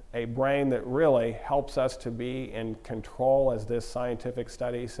a brain that really helps us to be in control, as this scientific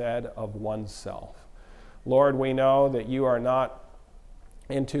study said, of oneself. Lord, we know that you are not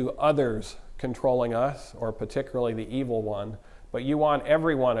into others controlling us, or particularly the evil one, but you want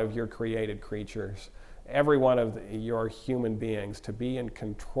every one of your created creatures, every one of your human beings to be in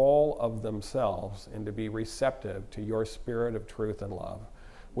control of themselves and to be receptive to your Spirit of truth and love.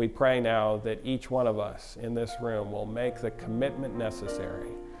 We pray now that each one of us in this room will make the commitment necessary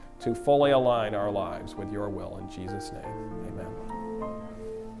to fully align our lives with your will. In Jesus' name, amen.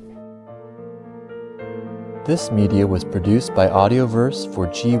 This media was produced by Audioverse for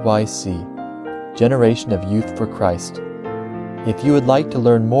GYC, Generation of Youth for Christ. If you would like to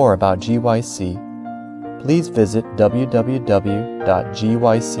learn more about GYC, please visit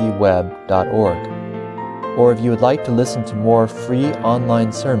www.gycweb.org. Or if you would like to listen to more free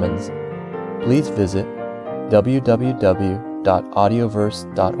online sermons, please visit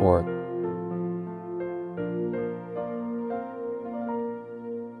www.audioverse.org.